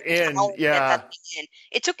to get in. Yeah,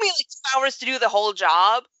 it took me like 2 hours to do the whole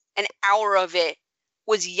job. An hour of it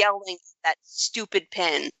was yelling at that stupid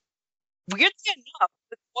pin. Weirdly enough,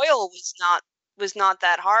 the coil was not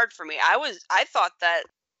that hard for me. I thought that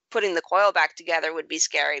putting the coil back together would be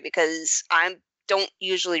scary because I don't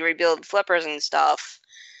usually rebuild flippers and stuff.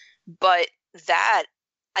 But that,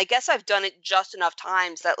 I guess I've done it just enough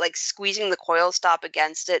times that like squeezing the coil stop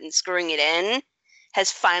against it and screwing it in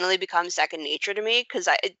has finally become second nature to me, because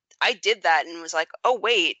I did that and was like, oh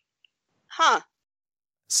wait, huh.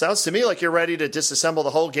 Sounds to me like you're ready to disassemble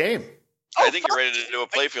the whole game. I think you're ready to do a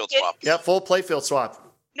playfield swap. Yeah, full playfield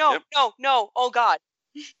swap. No, Yep. no, oh god.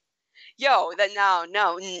 Yo,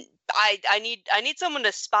 no. I need someone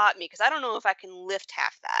to spot me because I don't know if I can lift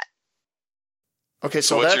half that. Okay,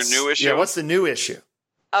 so what's that's your new issue? Yeah, what's the new issue?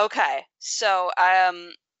 Okay, so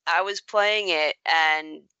I was playing it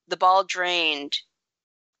and the ball drained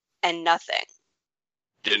and nothing.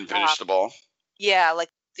 Didn't finish the ball. Yeah, like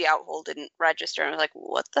the outhole didn't register. And I was like,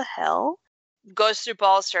 what the hell? Goes through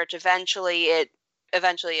ball search. Eventually it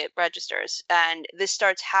registers. And this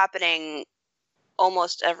starts happening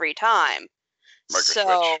almost every time. Micro So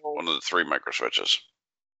switch. One of the 3 micro switches.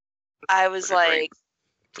 I was Pretty great. like,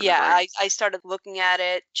 Pretty yeah, great. I started looking at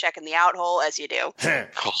it, checking the outhole, as you do.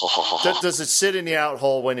 Does it sit in the out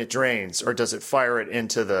hole when it drains, or does it fire it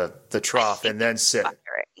into the trough and then sit?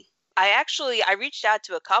 I reached out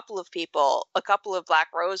to a couple of people, a couple of Black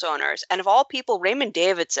Rose owners, and of all people, Raymond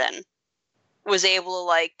Davidson was able to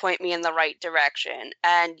like point me in the right direction.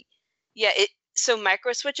 And yeah, so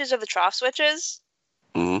micro switches are the trough switches.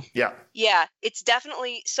 Mm-hmm. Yeah. Yeah, it's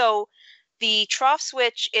definitely so. The trough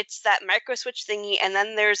switch, it's that micro switch thingy, and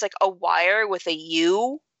then there's like a wire with a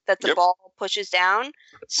U that the ball pushes down.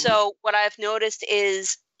 So what I've noticed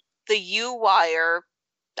is the U wire,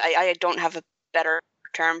 I don't have a better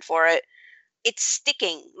term for it, it's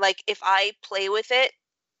sticking. Like if I play with it,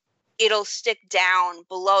 it'll stick down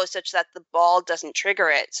below such that the ball doesn't trigger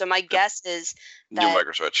it. So my guess is that... New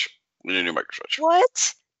micro switch. We need a new micro switch.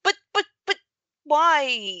 What? But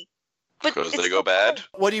why? Because they go bad.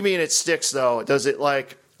 What do you mean it sticks though? Does it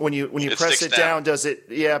like when you press it down? Does it?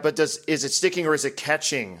 Yeah, but is it sticking or is it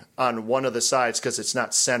catching on one of the sides because it's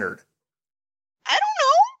not centered? I don't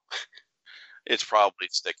know. It's probably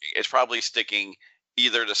sticking. It's probably sticking.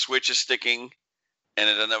 Either the switch is sticking, and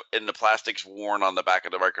the plastic's worn on the back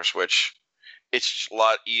of the micro switch. It's a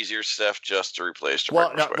lot easier, Steph, just to replace the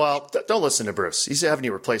micro switch. Don't listen to Bruce. He's haven't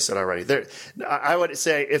you replaced it already? I would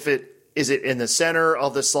say is it in the center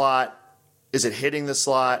of the slot. Is it hitting the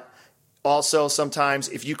slot? Also, sometimes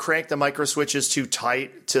if you crank the micro switches too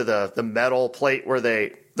tight to the metal plate where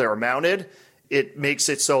they're mounted, it makes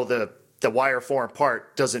it so the wire form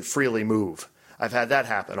part doesn't freely move. I've had that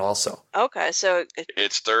happen also. Okay, so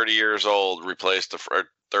it's 30 years old. Replace the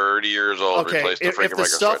 30 years old. Okay, Replace the freaking if the micro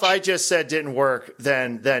stuff switch. I just said didn't work,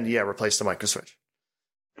 then yeah, replace the micro switch.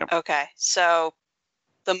 Yep. Okay, so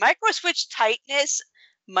the micro switch tightness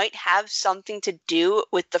might have something to do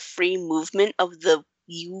with the free movement of the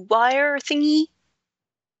U-wire thingy.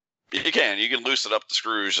 You can loosen up the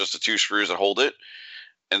screws, just the 2 screws that hold it,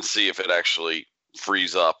 and see if it actually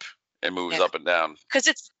frees up and moves up and down. Because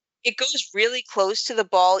it goes really close to the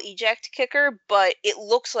ball eject kicker, but it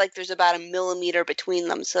looks like there's about 1 millimeter between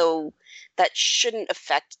them, so that shouldn't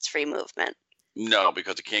affect its free movement. No,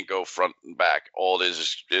 because it can't go front and back. All it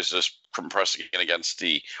is just compressing it against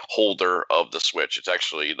the holder of the switch. It's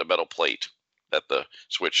actually the metal plate that the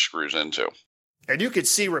switch screws into. And you could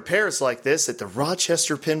see repairs like this at the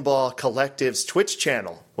Rochester Pinball Collective's Twitch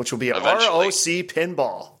channel, which will be at Eventually. ROC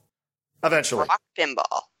Pinball. Eventually. Rock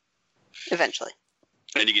pinball. Eventually.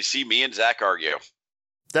 And you can see me and Zach argue.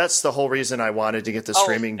 That's the whole reason I wanted to get the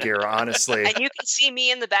streaming gear, honestly. And you can see me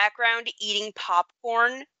in the background eating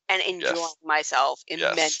popcorn and enjoying myself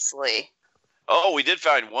immensely. Oh, we did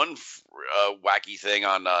find one wacky thing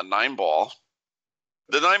on 9-ball.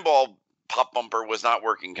 The 9-ball pop bumper was not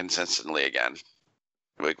working consistently again.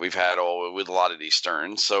 Like we've had with a lot of these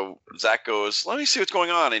Sterns. So Zach goes, let me see what's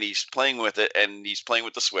going on. And he's playing with it, and he's playing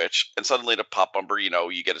with the switch. And suddenly the pop bumper,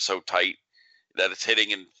 you get it so tight that it's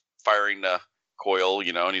hitting and firing the coil,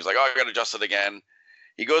 and he's like, oh, I got to adjust it again.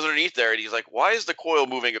 He goes underneath there, and he's like, why is the coil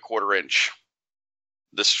moving 1/4 inch?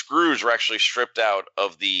 The screws were actually stripped out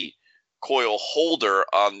of the coil holder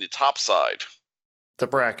on the top side. The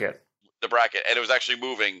bracket. And it was actually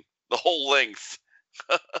moving the whole length.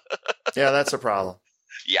 Yeah, that's a problem.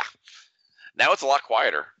 Yeah. Now it's a lot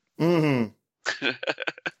quieter. Mm-hmm.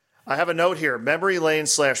 I have a note here. Memory lane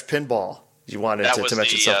 /pinball. You wanted to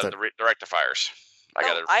mention something. The rectifiers.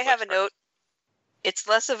 I have a note. It's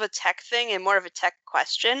less of a tech thing and more of a tech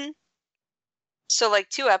question. So, like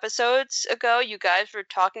 2 episodes ago, you guys were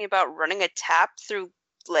talking about running a tap through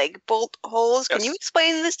leg bolt holes. Yes. Can you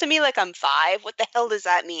explain this to me like I'm 5? What the hell does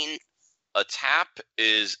that mean? A tap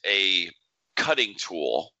is a cutting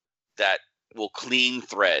tool that will clean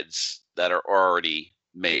threads that are already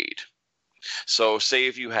made. So say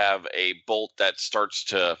if you have a bolt that starts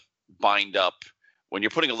to bind up when you're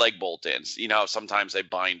putting a leg bolt in, you know how sometimes they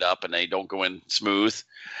bind up and they don't go in smooth.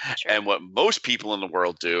 Sure. And what most people in the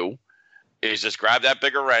world do is just grab that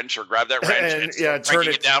bigger wrench or grab that wrench and turn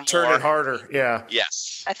it down turn more. it harder. Yeah.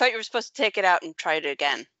 Yes. I thought you were supposed to take it out and try it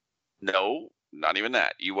again. No, not even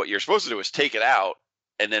that. What you're supposed to do is take it out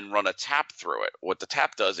and then run a tap through it. What the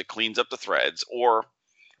tap does, it cleans up the threads or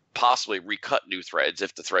possibly recut new threads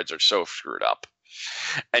if the threads are so screwed up.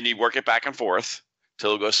 And you work it back and forth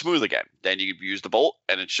till it goes smooth again. Then you use the bolt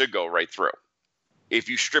and it should go right through. If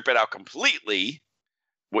you strip it out completely,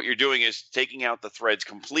 what you're doing is taking out the threads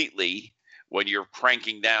completely when you're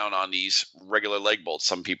cranking down on these regular leg bolts.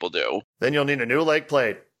 Some people do. Then you'll need a new leg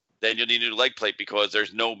plate. Then you'll need a new leg plate because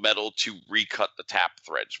there's no metal to recut the tap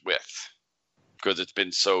threads with because it's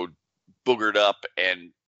been so boogered up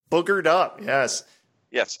and Boogered up, yes.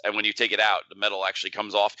 Yes, and when you take it out, the metal actually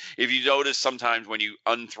comes off. If you notice, sometimes when you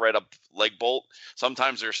unthread a leg bolt,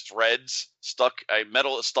 sometimes there's threads stuck.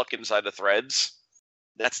 Metal is stuck inside the threads.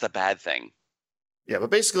 That's the bad thing. Yeah, but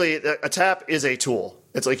basically, a tap is a tool.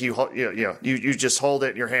 It's like you just hold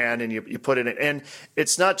it in your hand and you put it in. And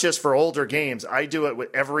it's not just for older games. I do it with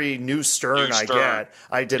every new stern I get.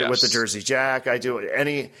 I did it with the Jersey Jack. I do it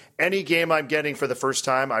any game I'm getting for the first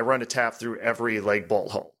time. I run a tap through every leg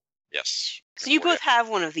bolt hole. Yes. So you both have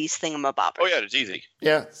one of these thingamabobbers. Oh yeah, it's easy.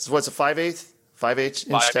 Yeah. So what's a 5/8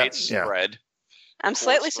 inch tap? Yeah. Spread. I'm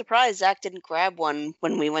slightly surprised Zach didn't grab one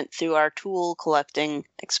when we went through our tool collecting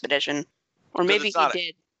expedition. Or maybe he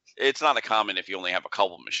did. It's not a common if you only have a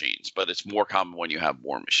couple machines, but it's more common when you have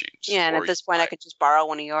more machines. Yeah, and at this point I could just borrow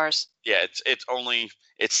one of yours. Yeah, it's $7,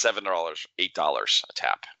 $8 a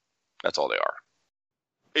tap. That's all they are.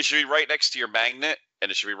 It should be right next to your magnet,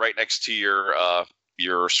 and it should be right next to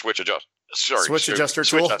your switch adjuster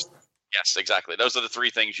tool. Yes, exactly. Those are the three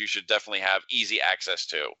things you should definitely have easy access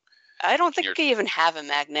to. I don't think I even have a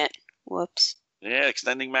magnet. Whoops. Yeah,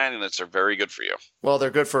 extending magnets are very good for you. Well, they're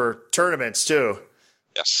good for tournaments, too.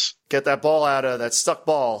 Yes. Get that stuck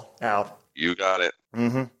ball out. You got it.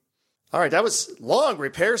 Mm-hmm. All right, that was long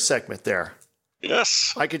repair segment there.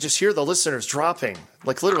 Yes. I could just hear the listeners dropping.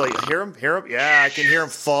 Like, literally, hear them? Yeah, I can hear them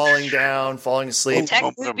falling down, falling asleep.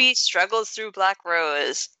 Tech Booby struggles through Black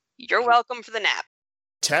Rose. You're welcome for the nap.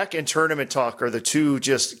 Tech and Tournament Talk are the two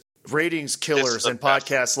just ratings killers in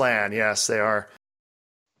podcast land. Yes, they are.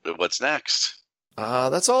 What's next?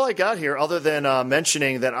 That's all I got here, other than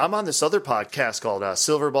mentioning that I'm on this other podcast called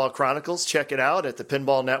Silverball Chronicles. Check it out at the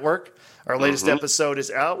Pinball Network. Our latest episode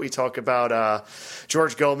is out. We talk about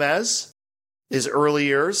George Gomez, his early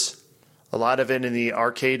years, a lot of it in the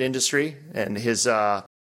arcade industry, and his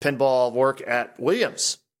pinball work at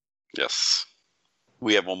Williams. Yes.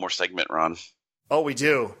 We have one more segment, Ron. Oh, we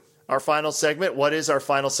do. Our final segment. What is our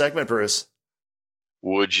final segment, Bruce?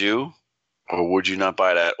 Would you or would you not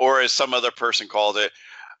buy that? Or as some other person called it,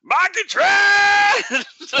 market trend!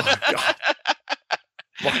 Oh, God.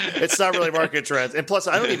 It's not really market trends. And plus,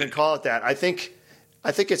 I don't even call it that. I think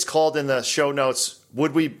it's called in the show notes,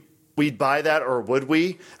 we'd buy that or would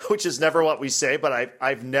we? Which is never what we say, but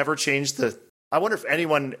I've never changed I wonder if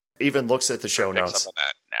anyone even looks at the show notes.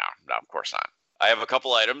 No, of course not. I have a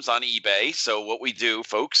couple items on eBay. So what we do,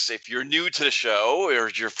 folks, if you're new to the show or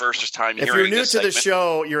it's your first time hearing this segment. If you're new to the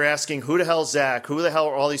show, you're asking, who the hell is Zach? Who the hell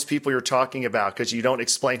are all these people you're talking about? Because you don't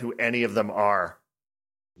explain who any of them are.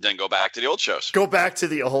 Then go back to the old shows. Go back to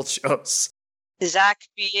the old shows. Zach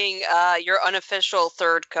being your unofficial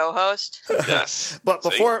third co-host. Yes. But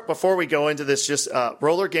before we go into this, just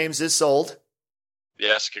Roller Games is sold.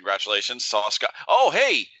 Yes, congratulations. Saw Scott. Oh,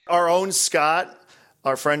 hey. Our own Scott,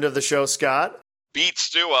 our friend of the show, Scott. Beat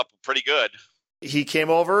Stu up pretty good. He came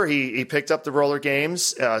over. He picked up the Roller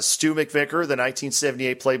Games. Stu McVicker, the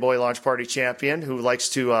 1978 Playboy Launch Party champion, who likes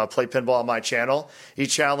to play pinball on my channel. He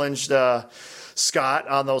challenged Scott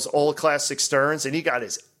on those old classic Sterns, and he got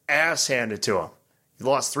his ass handed to him. He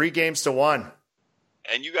lost 3-1.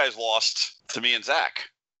 And you guys lost to me and Zach.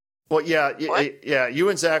 Well, yeah. You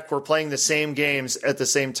and Zach were playing the same games at the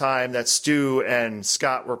same time that Stu and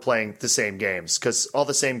Scott were playing the same games, because all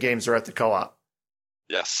the same games are at the co-op.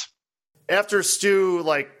 Yes. After Stu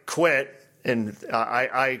quit and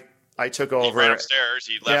I took over. He ran upstairs.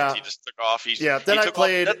 He left. Yeah. He just took off. Then I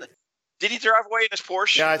played. Did he drive away in his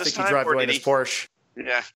Porsche? Yeah, I think he drove away in his Porsche.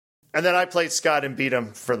 Yeah. And then I played Scott and beat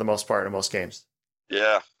him for the most part in most games.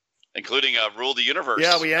 Yeah. Including Rule the Universe.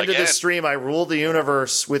 Yeah, we ended the stream. I ruled the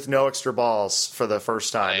universe with no extra balls for the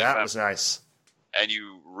first time. That was nice. And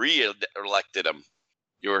you re-elected him.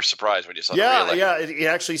 You were surprised when you saw the Yeah, re-election. yeah. It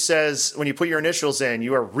actually says when you put your initials in,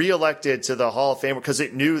 you are reelected to the Hall of Fame because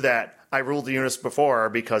it knew that I ruled the universe before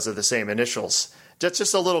because of the same initials. That's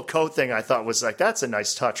just a little code thing I thought was like, that's a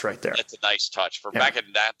nice touch right there. That's a nice touch for back in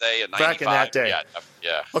that day. In 95, back in that day.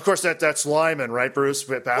 Yeah. Of course, that's Lyman, right, Bruce?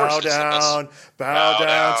 Bow course, down, bow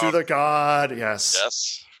down to the god. Yes.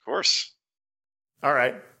 Yes, of course. All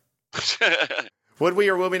right. Would we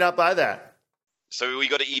or would we not buy that? So we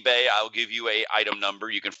go to eBay. I'll give you a item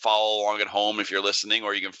number. You can follow along at home if you're listening,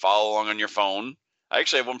 or you can follow along on your phone. I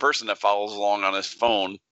actually have one person that follows along on his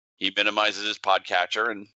phone. He minimizes his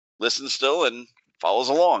podcatcher and listens still and follows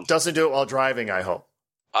along. Doesn't do it while driving, I hope.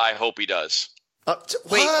 I hope he does.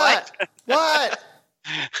 Wait, what? What?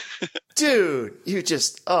 Dude, you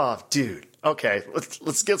just dude. Okay,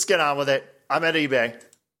 let's get on with it. I'm at eBay.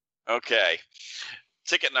 Okay.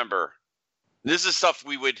 Ticket number. This is stuff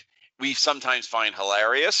we sometimes find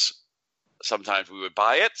hilarious. Sometimes we would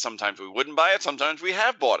buy it. Sometimes we wouldn't buy it. Sometimes we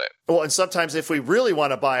have bought it. Well, and sometimes if we really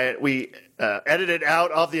want to buy it, we edit it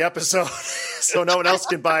out of the episode so no one else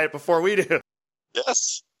can buy it before we do.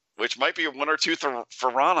 Yes. Which might be one or two for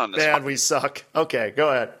Ron on this Man, one. we suck. Okay, go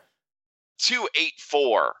ahead.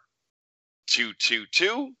 284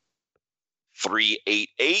 222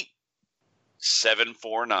 388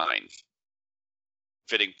 749.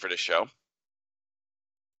 Fitting for the show.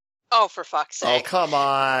 Oh, for fuck's Oh, sake. come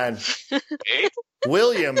on. Okay.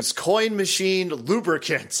 Williams Coin Machine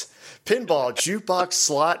Lubricant. Pinball Jukebox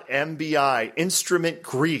Slot MBI. Instrument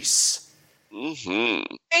Grease. Mm-hmm.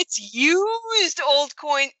 It's used old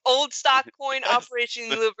stock coin operation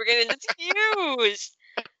lubricant, and it's used.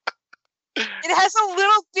 It has a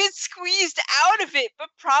little bit squeezed out of it, but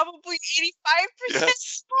probably 85%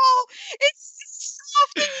 Yes. small. It's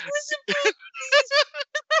soft and usable.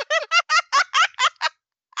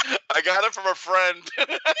 I got it from a friend.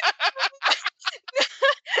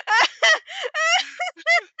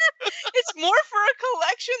 It's more for a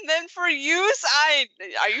collection than for use.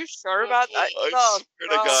 Are you sure about that? I swear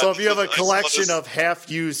to God. So if you have a I saw collection this- of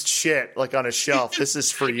half-used shit, like on a shelf, this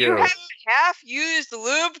is for You you. have a half-used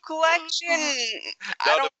lube collection.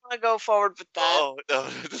 I don't want to go forward with that. Oh, no,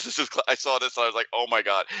 this is just, I saw this and I was like, oh my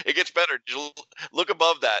God. It gets better. Look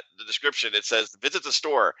above that, the description. It says, visit the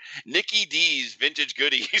store. Nikki D's Vintage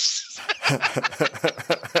Goodies.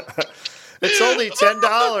 It's only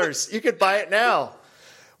 $10. You could buy it now.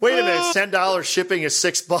 Wait a minute, $10 shipping is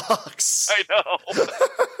 $6. I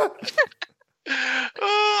know.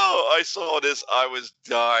 Oh, I saw this. I was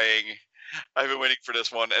dying. I've been waiting for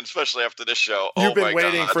this one, and especially after this show. You've been my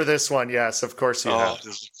waiting God. for this one, yes, of course you Oh, have.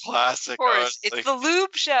 this is classic. Of course, it's the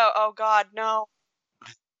lube show. Oh God, no.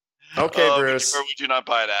 Okay, Bruce. Where would you not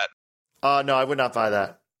buy that? No, I would not buy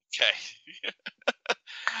that. Okay.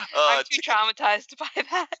 I'm too traumatized to buy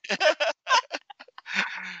that.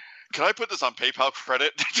 Can I put this on PayPal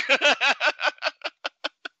credit?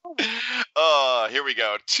 Here we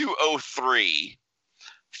go. 203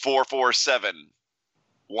 447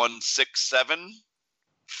 167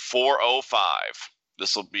 405.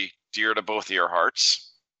 This will be dear to both of your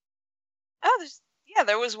hearts. Oh,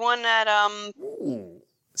 there was one at Ooh,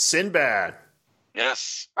 Sinbad.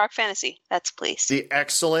 Yes. Rock Fantasy. That's please. The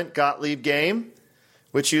excellent Gottlieb game,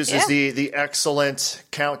 which uses the excellent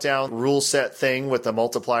countdown rule set thing with the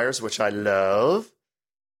multipliers, which I love.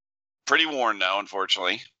 Pretty worn now,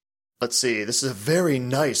 unfortunately. Let's see. This is a very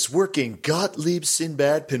nice working Gottlieb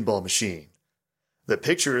Sinbad pinball machine. The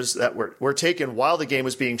pictures that were taken while the game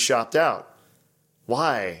was being shopped out.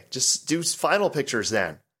 Why? Just do final pictures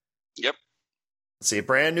then. Yep. Let's see.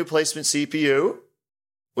 Brand new placement CPU,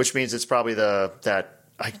 which means it's probably that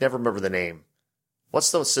I can never remember the name.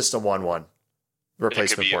 What's the System 1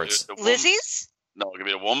 replacement ports? The Lizzie's? No, it could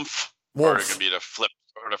be a Woomph. Woomph. Or it could be the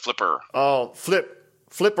flipper. Oh, flip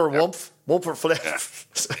or Woomph? Woomph or flip? Yeah,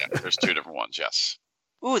 there's two different ones, yes.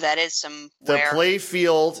 Ooh, that is some The wear. play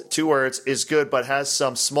field, 2 words, is good, but has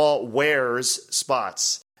some small wears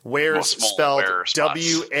spots. Wears Small spelled wear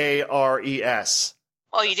spots. Wares.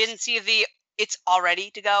 Oh, you didn't see it's all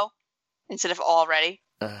ready to go instead of already?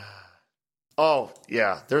 Oh,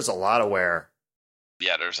 yeah, there's a lot of wear.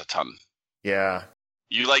 Yeah, there's a ton. Yeah.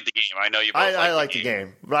 You like the game. I know you both I like the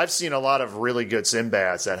game. But I've seen a lot of really good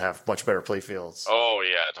Sinbads that have much better play fields. Oh,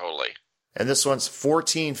 yeah, totally. And this one's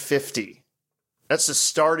 $14.50. That's the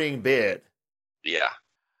starting bid. Yeah.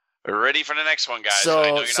 We're ready for the next one, guys. I know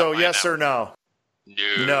you're not So buying yes that or no? one.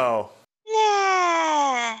 No.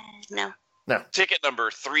 No. No. Ticket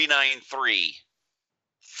number 393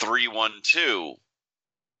 312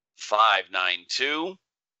 592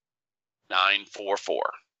 944.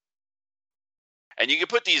 And you can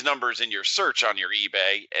put these numbers in your search on your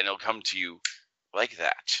eBay, and it'll come to you like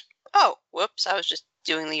that. Oh, whoops! I was just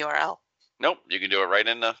doing the URL. Nope, you can do it right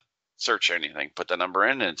in the search or anything. Put the number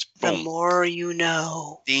in, and it's boom. The more you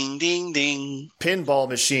know. Ding, ding, ding. Pinball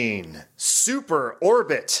machine. Super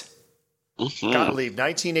Orbit. Mm-hmm. Gottlieb,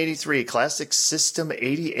 1983. Classic System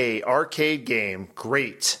 80A arcade game.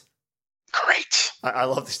 Great. Great. I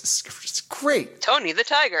love this. It's great. Tony the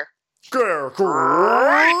Tiger. Great.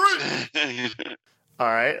 All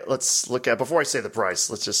right, let's look at, before I say the price,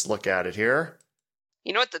 let's just look at it here.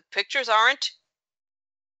 You know what the pictures aren't?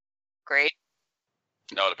 Great.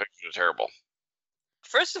 No, the pictures are terrible.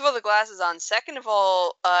 First of all, the glass is on. Second of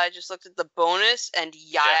all, I just looked at the bonus, and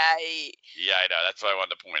Yeah, I know. That's what I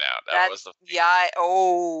wanted to point out. That was the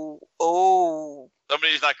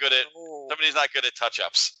somebody's not good at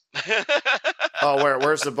touch-ups. Oh,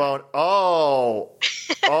 where's the bone? Oh,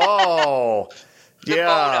 The yeah.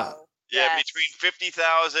 Bono. Yeah, Yes. between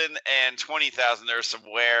 50,000 and 20,000, there's some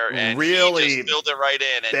wear, and Really he just filled it right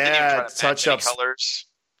in and didn't even bad try to match any touch-ups. colors.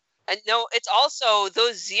 And no, it's also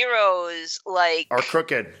those zeros, like, Are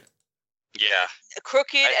crooked. Yeah,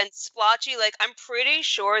 crooked and splotchy. Like, I'm pretty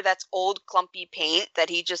sure that's old clumpy paint that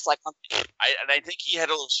he just, like... I think he had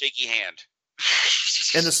a little shaky hand.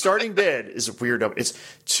 And the starting bid is a weird number. It's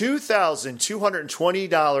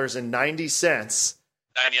 $2,220.90.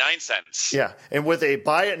 99 cents. Yeah, and with a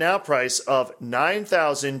buy it now price of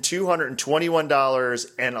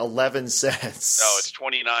 $9,221.11. No, it's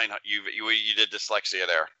 29. You did dyslexia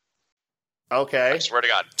there. Okay. I swear to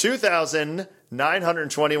God.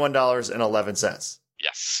 $2,921.11.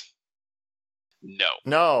 Yes. No.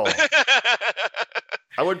 No,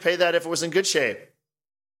 I would pay that if it was in good shape.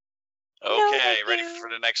 Okay, No, ready no. for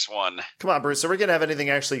the next one. Come on, Bruce. Are we gonna have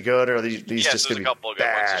anything actually good, or are these Yes, just there's gonna a be couple of good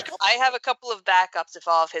ones. bad? I have a couple of backups if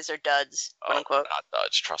all of his are duds, quote Oh, unquote. not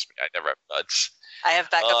duds. Trust me, I never have duds. I have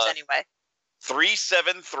backups anyway.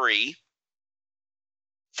 373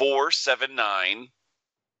 479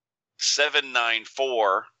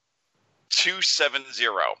 794 270.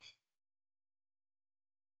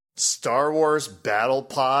 Star Wars Battle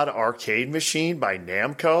Pod arcade machine by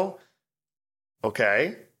Namco.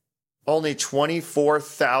 Okay. Only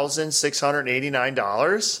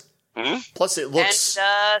 $24,689. Hmm? Plus, it looks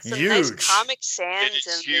And some nice huge. Comic Sans It is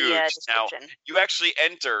in huge. the Now, description. you actually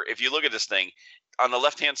enter, if you look at this thing, on the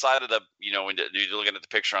left-hand side of the, when you're looking at the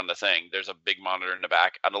picture on the thing, there's a big monitor in the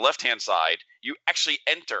back. On the left-hand side, you actually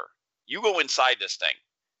enter. You go inside this thing,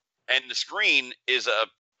 and the screen is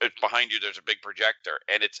behind you. There's a big projector,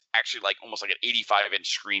 and it's actually like almost like an 85-inch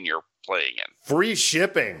screen you're playing in. Free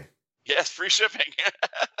shipping. Yes, free shipping.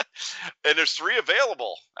 And there's 3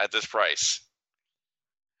 available at this price.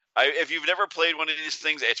 If you've never played one of these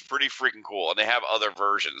things, it's pretty freaking cool, and they have other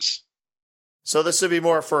versions. So this would be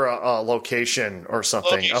more for a location or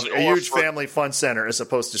something. Location A or huge for- family fun center as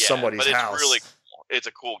opposed to somebody's but it's house. really cool. It's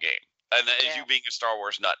a cool game. And as Yeah. you being a Star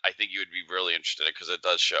Wars nut, I think you would be really interested in it because it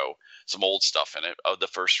does show some old stuff in it of the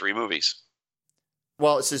first 3 movies.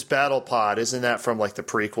 Well, it says Battle Pod. Isn't that from like the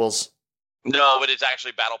prequels? No, but it's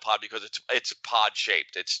actually Battle Pod because it's pod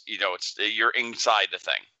shaped. It's you're inside the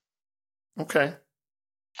thing. Okay.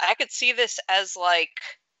 I could see this as like,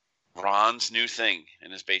 Ron's new thing in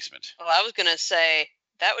his basement. well, I was going to say,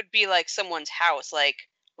 that would be like someone's house. Like,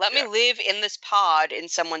 let Yeah. me live in this pod in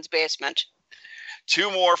someone's basement. 2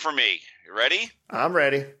 more for me. You ready? I'm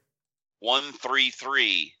ready.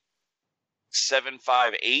 133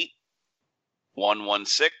 758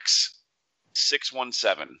 116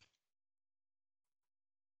 617.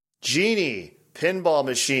 Genie Pinball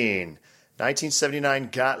Machine. 1979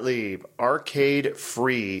 Gottlieb. Arcade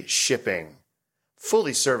free shipping.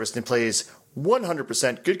 Fully serviced and plays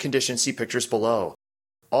 100% good condition. See pictures below.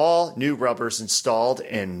 All new rubbers installed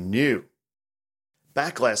and new.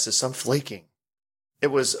 Back glass is some flaking. It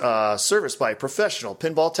was serviced by professional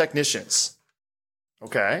pinball technicians.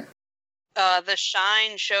 Okay. The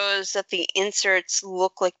shine shows that the inserts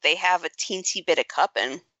look like they have a teensy bit of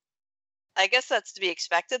cupping. I guess that's to be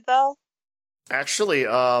expected, though. Actually, is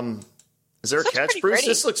there a This looks catch, pretty Bruce? pretty.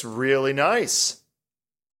 This looks really nice.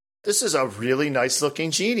 This is a really nice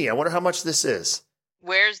looking genie. I wonder how much this is.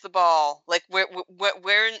 Where's the ball? Like,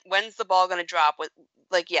 when's the ball going to drop?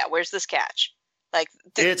 Where's this catch? Like,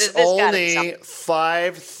 It's this gotta be only something.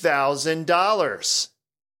 $5,000.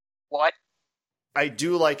 What? I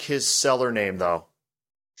do like his seller name, though.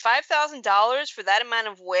 $5,000 for that amount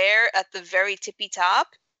of wear at the very tippy top?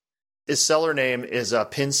 His seller name is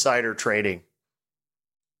Pinsider Trading.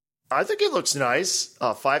 I think it looks nice.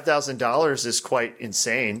 $5,000 is quite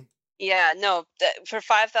insane. Yeah, no. For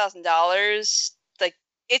 $5,000, like,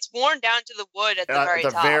 it's worn down to the wood at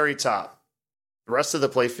the very top. The rest of the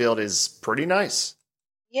playfield is pretty nice.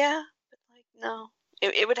 Yeah, but like, No.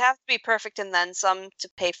 It would have to be perfect and then some to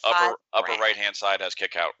pay $5,000. Upper right-hand side has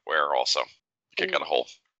kick-out wear also. Kick-out hole.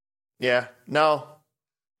 Yeah. No.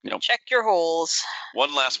 Nope. Check your holes.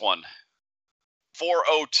 One last one.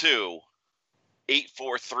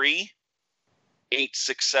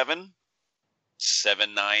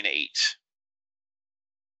 402-843-867-798.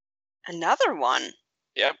 Another one.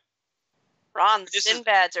 Yep. Ron, the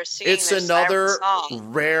Sinbads are singing It's their another siren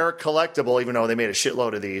song. rare collectible, even though they made a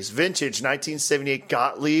shitload of these. Vintage 1978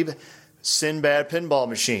 Gottlieb Sinbad pinball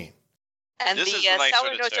machine. And This the is the nice seller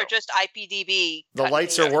one, notes too. are just IPDB. The cut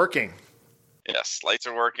lights and are paste. working. Yes, lights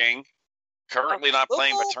are working. Currently not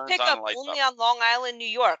playing, but Local turns pickup on lights only up. on Long Island, New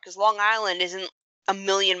York, because Long Island isn't a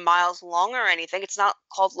million miles long or anything. It's not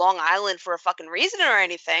called Long Island for a fucking reason or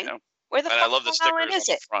anything. Yeah. Where the And fuck I love the Long Island stickers is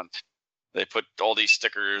on it? the front. They put all these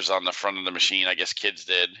stickers on the front of the machine. I guess kids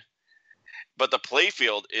did. But the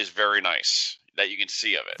playfield is very nice that you can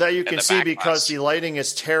see of it. That you And can the see back because glass. the lighting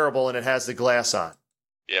is terrible and it has the glass on.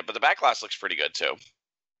 Yeah, but the back glass looks pretty good too.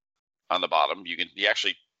 On the bottom, you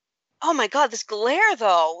actually. Oh my god, this glare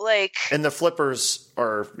though, like And the flippers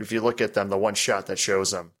are, if you look at them, the one shot that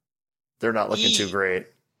shows them, they're not looking too great.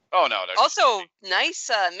 Oh no! they're- also nice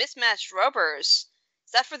mismatched rubbers.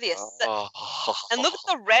 Is that for the Oh, and look at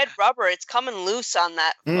the red rubber, it's coming loose on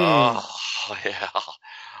that Mm. Oh yeah.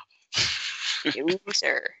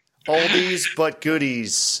 user. Oldies but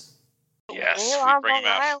goodies. Yes, We're we on bring Long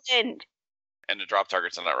them out. Island. And the drop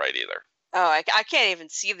targets are not right either. Oh, I can't even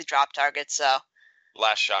see the drop target, so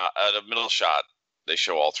Last shot, the middle shot, they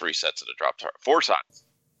show all three sets of the drop target. 4 shots.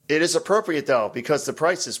 It is appropriate though because the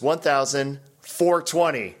price is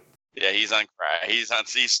 $1,420. Yeah, he's on crack. He's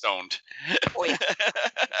stoned. oh yeah.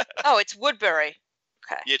 Oh, it's Woodbury.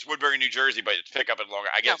 Okay. Yeah, it's Woodbury, New Jersey, but it's pick up in longer.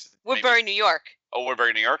 I No, guess. Woodbury, New York. Oh,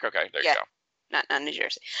 Woodbury, New York. Okay, there Yeah. you go. Not New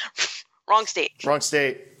Jersey. Wrong state. Wrong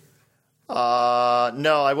state.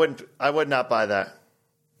 No, I wouldn't. I would not buy that.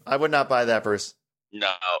 I would not buy that, Bruce. No,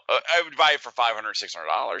 I would buy it for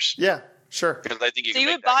 $500-$600 Yeah, sure. because I think you So can you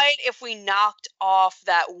make would that. buy it if we knocked off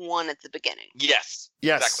that one at the beginning. Yes.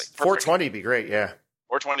 Yes, Exactly. Perfect. $420 would be great. Yeah.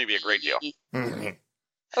 420 would be a great deal. Mhm.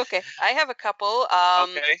 Okay, I have a couple.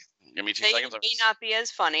 Okay. Give me 2 They seconds. may not be as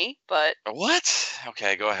funny, but What?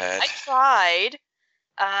 Okay, go ahead. I tried.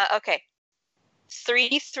 Okay.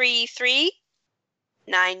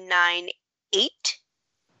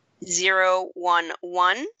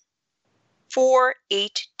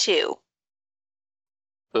 333-998-011-482.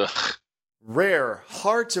 Ugh. Rare,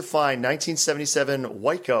 hard to find 1977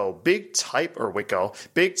 Wyco big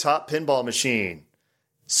top pinball machine.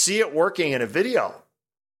 See it working in a video.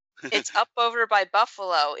 It's up over by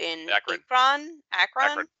Buffalo in Akron.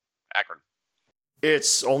 Akron? Akron.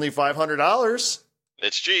 It's only $500.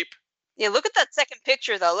 It's cheap. Yeah, look at that second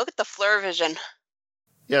picture, though. Look at the flare vision.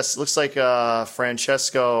 Yes, looks like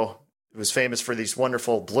Francesco, who was famous for these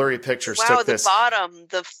wonderful blurry pictures, Wow, took the this. bottom.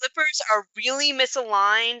 The flippers are really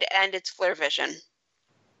misaligned, and it's flare vision.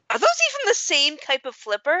 Are those even the same type of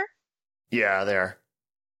flipper? Yeah, they're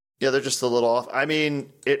just a little off. I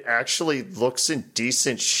mean, it actually looks in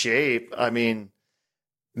decent shape. I mean,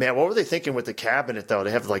 man, what were they thinking with the cabinet, though?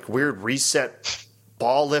 They have like weird reset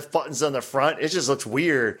ball lift buttons on the front. It just looks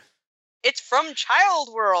weird. It's from Child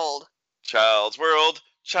World. Child's World.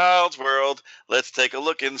 Child's World. Let's take a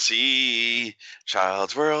look and see.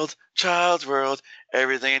 Child's World. Child's World.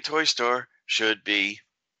 Everything a toy store should be.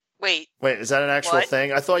 Wait, Wait, is that an actual What?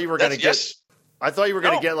 thing? I thought you were going to get. Yes. I thought you were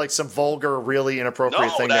going to No. get like some vulgar, really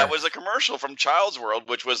inappropriate No, thing that there. was a commercial from Child's World,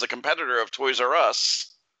 which was a competitor of Toys R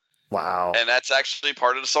Us. Wow. And that's actually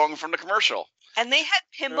part of the song from the commercial. and they had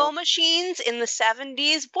pinball machines in the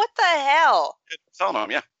 70s? What the hell? Selling them,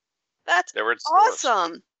 yeah. That's They were at stores.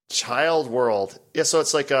 awesome. Child World. Yeah, so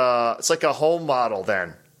it's like a home model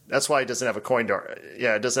then. That's why it doesn't have a coin door.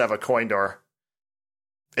 Yeah, it doesn't have a coin door.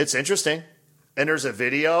 It's interesting. And there's a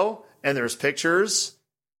video and there's pictures.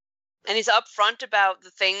 And he's upfront about the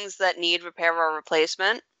things that need repair or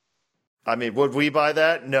replacement. I mean, would we buy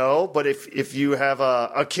that? No, but if you have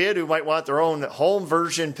a kid who might want their own home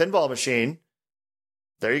version pinball machine,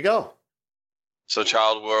 there you go. So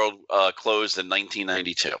Child World closed in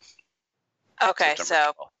 1992. Okay, September so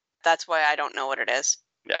 12th. that's why I don't know what it is.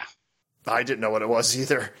 Yeah. I didn't know what it was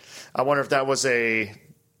either. I wonder if that was in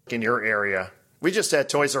your area. We just had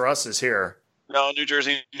Toys R Us's here. No, New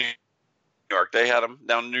Jersey, New York. They had them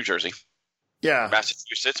down in New Jersey. Yeah.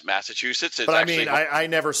 Massachusetts. It's But I actually mean, I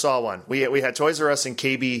never saw one. We had Toys R Us and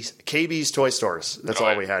KB's toy stores. That's Oh,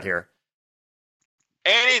 all yeah. we had here.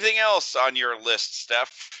 Anything else on your list,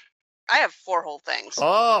 Steph? I have 4 whole things.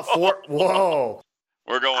 Oh, whoa.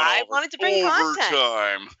 We're going I over wanted to bring content.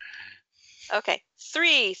 overtime. Okay.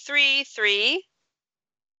 333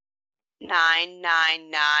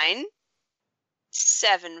 999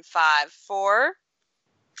 754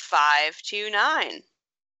 529.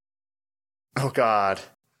 Oh, God.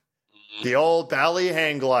 The old Bally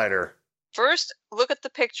hang glider. First, look at the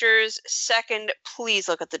pictures. Second, please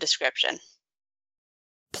look at the description.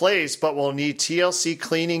 Plays, but will need TLC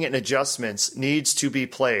cleaning and adjustments. Needs to be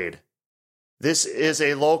played. This is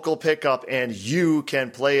a local pickup, and you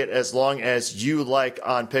can play it as long as you like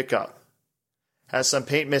on pickup. Has some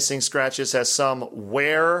paint missing, scratches, has some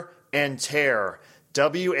wear and tear.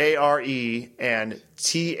 W-A-R-E and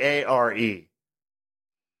T-A-R-E.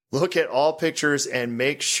 Look at all pictures and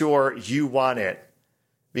make sure you want it,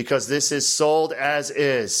 because this is sold as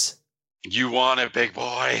is. You want it, big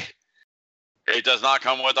boy. It does not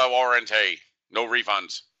come with a warranty. No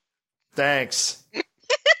refunds. Thanks.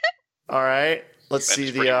 All right. Let's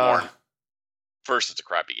see the... First, it's a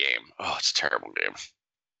crappy game. Oh, it's a terrible game.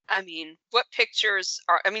 I mean, what pictures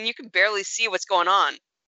are... I mean, you can barely see what's going on.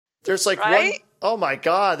 There's like right? one... Oh, my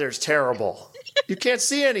God, there's terrible. You can't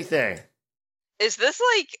see anything. Is this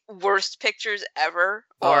like worst pictures ever?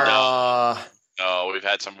 Or No, we've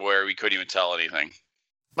had some where we couldn't even tell anything.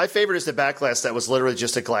 My favorite is the back glass that was literally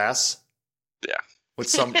just a glass. Yeah. With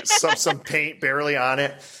some paint barely on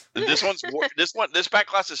it. This back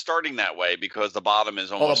glass is starting that way because the bottom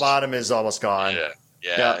is almost... Oh, the bottom is almost gone.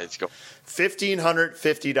 Yeah. It's go.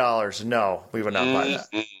 $1,550. No, we would not buy that.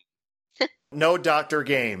 No Dr.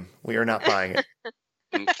 Game. We are not buying it.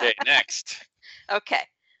 Okay, next. Okay.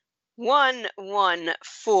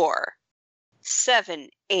 114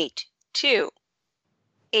 782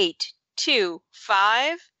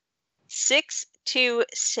 825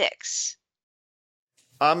 626.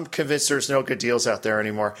 I'm convinced there's no good deals out there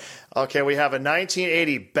anymore. Okay, we have a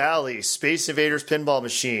 1980 Bally Space Invaders pinball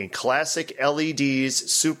machine. Classic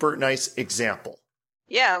LEDs. Super nice example.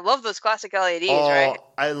 Yeah, I love those classic LEDs, right?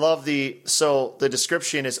 I love the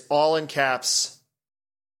description is all in caps,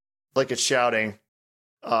 like it's shouting.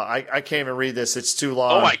 I can't even read this. It's too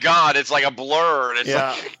long. Oh my God, it's like a blur. It's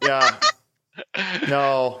yeah.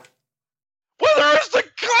 No. Whether it's the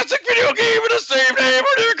classic video game with the same name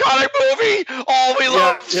or the iconic movie, all we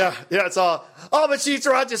love. Yeah, it's all machines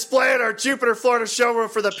are on display at our Jupiter, Florida showroom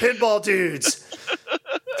for the pinball dudes.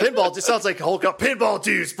 Pinball just sounds like Hulk up. Pinball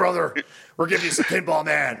dudes, brother. We're giving you some pinball,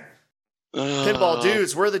 man. Pinball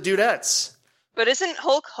dudes, we're the dudettes. But isn't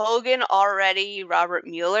Hulk Hogan already Robert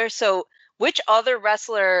Mueller? So which other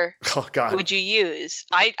wrestler would you use?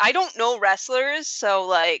 I don't know wrestlers, so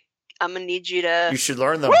like I'm gonna need you to. You should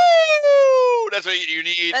learn them. Woo! That's what you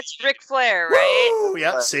need. That's Ric Flair, right? Woo!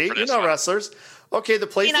 Yeah, see, you know wrestlers. Okay, the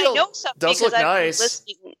playfield I know some does look I've nice. been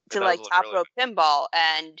listening to like Top Rope Pinball,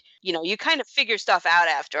 and you kind of figure stuff out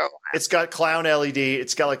after a while. It's got clown LED.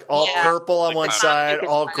 It's got like all purple on one side,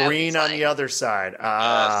 all green on the other side.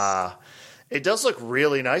 It does look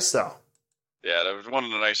really nice though. Yeah, that was one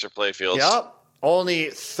of the nicer playfields. Yep. Only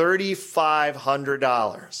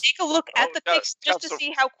 $3,500. Take a look at the pics just to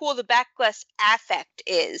see how cool the back glass affect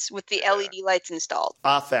is with the LED lights installed.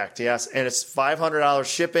 Affect, yes. And it's $500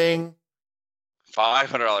 shipping.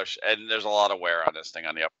 $500. And there's a lot of wear on this thing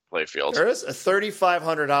on the upper playfield. There is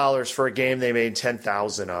 $3,500 for a game they made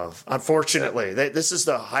 10,000 of. Unfortunately, this is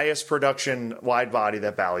the highest production wide body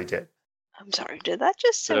that Bally did. I'm sorry, did that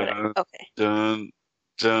just say okay. Dun.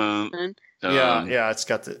 Yeah, it's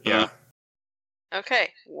got the... Yeah. Okay,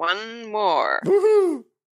 one more. Woohoo!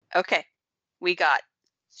 Okay, we got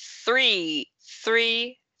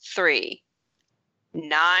 333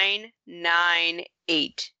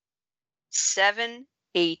 998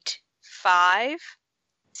 785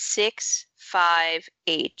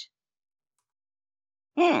 658.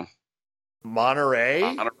 Monterey?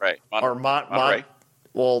 Or Monterey.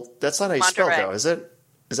 Well, that's not how you spell it, though, is it?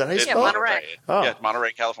 Is that how you spell it? Monterey. Oh. Yeah,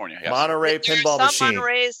 Monterey, California. Yes. Monterey pinball machine. Some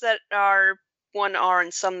Montereys that are 1R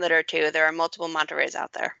and some that are 2. There are multiple Montereys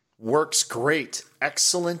out there. Works great.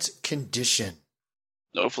 Excellent condition.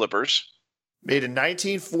 No flippers. Made in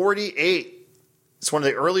 1948. It's one of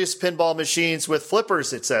the earliest pinball machines with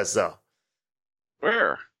flippers, it says, though.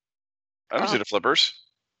 Where? I don't see the flippers.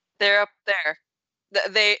 They're up there.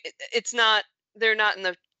 They're not in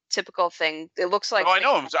the typical thing. It looks like... Oh, I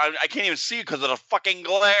know. I can't even see because of the fucking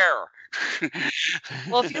glare.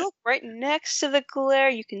 Well, if you look right next to the glare,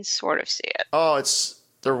 you can sort of see it. Oh,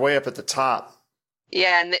 they're way up at the top.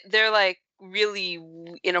 Yeah, and they're like really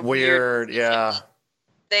in a weird yeah.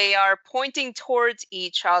 They are pointing towards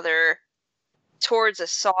each other, towards a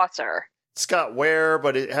saucer. It's got wear,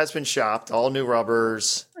 but it has been shopped. All new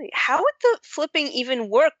rubbers. How would the flipping even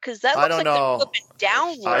work? Because that looks like they're flipping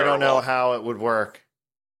downward. I don't know how it would work.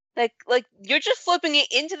 Like you're just flipping it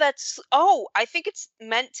into that. Oh, I think it's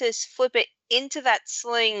meant to flip it into that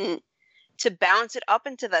sling to bounce it up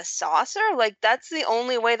into the saucer. Like that's the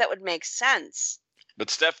only way that would make sense. But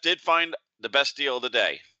Steph did find the best deal of the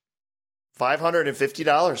day.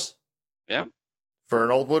 $550. Yeah. For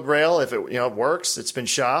an old wood rail, if it works, it's been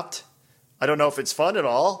shopped. I don't know if it's fun at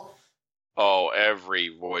all. Oh, every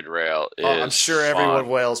wood rail is I'm sure every fun.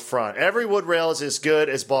 wood rail's fun. Every wood rail is as good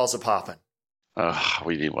as balls of popping.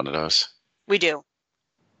 We need one of those. We do.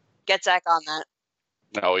 Get Zach on that.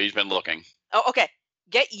 No, he's been looking. Oh, okay.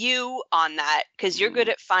 Get you on that because you're good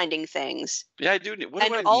at finding things. Yeah, I do. What do I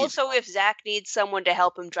And need? also, if Zach needs someone to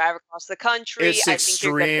help him drive across the country, It's I think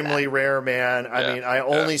you're good for extremely that. rare, man. I mean, I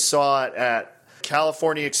only saw it at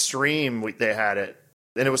California Extreme. They had it.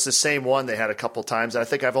 And it was the same one they had a couple times. I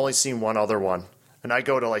think I've only seen one other one. And I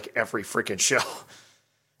go to like every freaking show.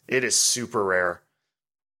 It is super rare.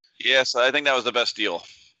 Yes, I think that was the best deal.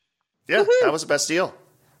 Yeah, Woo-hoo. that was the best deal.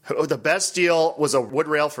 Oh, the best deal was a wood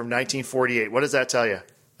rail from 1948. What does that tell you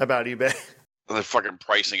about eBay? The fucking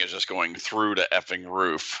pricing is just going through the effing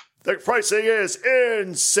roof. The pricing is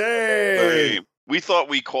insane. We thought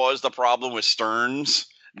we caused the problem with Stearns.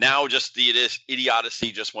 Now just the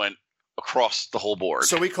idiocy just went across the whole board.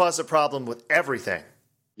 So we caused a problem with everything.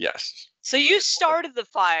 Yes. So you started the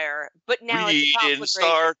fire, but now We it's a didn't conflagration.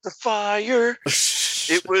 start the fire.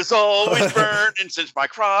 It was always burning since my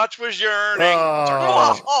crotch was yearning.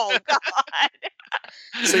 Oh. Oh, God.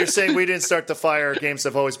 So you're saying we didn't start the fire, games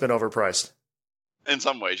have always been overpriced. In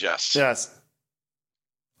some ways, yes. Yes.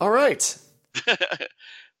 All right.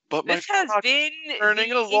 But my This has crotch been turning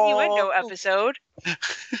the along. innuendo episode.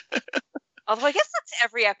 Although I guess that's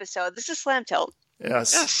every episode. This is Slam Tilt.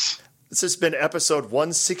 Yes. Yes. This has been episode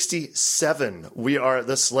 167. We are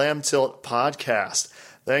the Slam Tilt Podcast.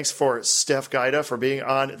 Thanks for Steph Guida for being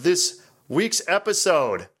on this week's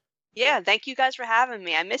episode. Yeah, thank you guys for having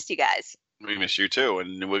me. I missed you guys. We miss you too,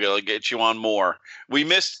 and we're gonna get you on more. We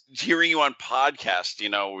missed hearing you on podcast. We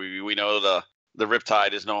know the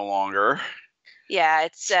Riptide is no longer. Yeah,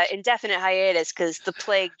 it's indefinite hiatus because the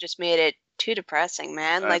plague just made it too depressing,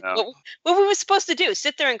 man. Like, what we were supposed to do?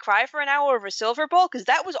 Sit there and cry for an hour over Silver Bowl? Because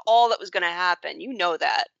that was all that was going to happen. You know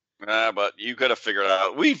that. But you could have figured it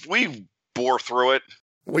out. We bore through it.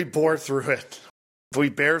 We bore through it. We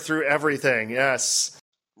bear through everything, yes.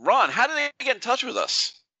 Ron, how do they get in touch with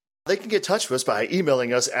us? They can get in touch with us by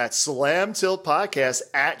emailing us at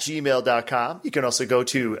slamtiltpodcast@gmail.com. You can also go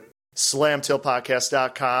to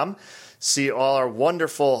slamtiltpodcast.com. See all our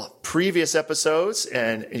wonderful previous episodes,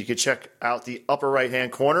 and you can check out the upper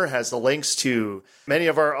right-hand corner. It has the links to many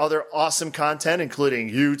of our other awesome content,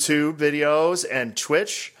 including YouTube videos and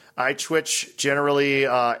Twitch. I Twitch generally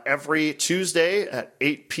every Tuesday at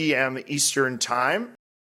 8 p.m. Eastern Time.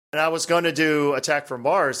 And I was going to do Attack from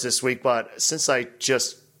Mars this week, but since I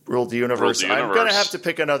just ruled the universe, I'm going to have to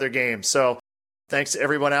pick another game. So thanks to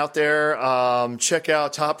everyone out there. Check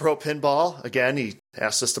out Top Rope Pinball. Again, he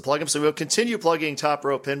asked us to plug him, so we'll continue plugging Top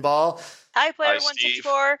Rope Pinball. Hi, Player Hi,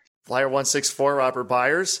 164. Flyer 164, Robert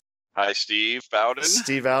Byers. Hi, Steve Bowden.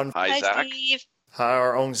 Steve Allen. Hi, Zach. Steve. Hi,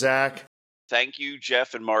 our own Zach. Thank you,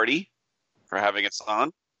 Jeff and Marty, for having us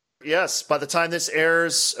on. Yes, by the time this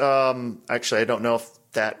airs, actually, I don't know if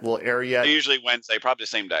that will air yet. Usually Wednesday, probably the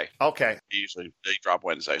same day. Okay. Usually they drop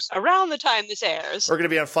Wednesdays. Around the time this airs. We're going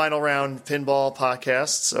to be on Final Round Pinball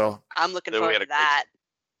Podcast, so I'm looking We forward had to a great that.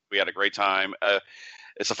 We had a great time.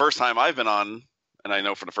 It's the first time I've been on, and I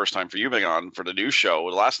know for the first time for you being on for the new show.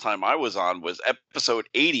 The last time I was on was episode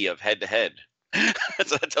 80 of Head to Head.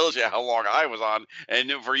 So that tells you how long I was on. And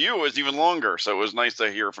for you, it was even longer. So it was nice to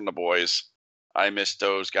hear from the boys. I missed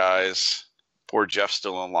those guys. Poor Jeff's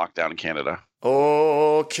still in lockdown in Canada.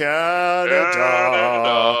 oh, Canada,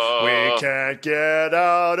 we can't get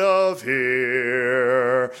out of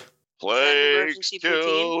here. Plague's Emergency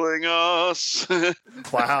killing us.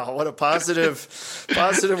 Wow, what a positive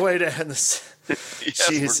way to end this. Yes,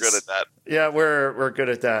 Jesus. we're good at that. Yeah, we're good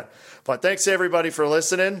at that. But thanks everybody for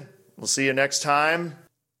listening. We'll see you next time.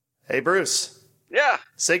 Hey, Bruce, Yeah.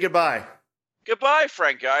 say goodbye. Goodbye,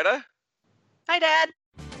 Frank Guida. Hi, Dad.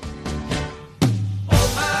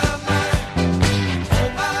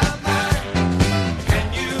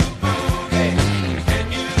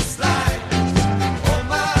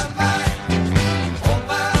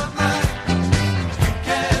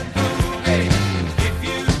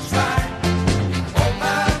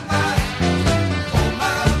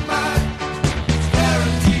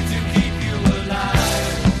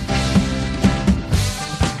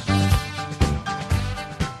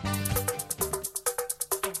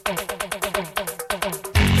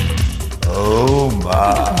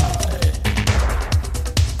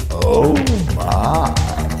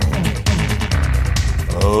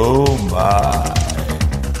 Bye.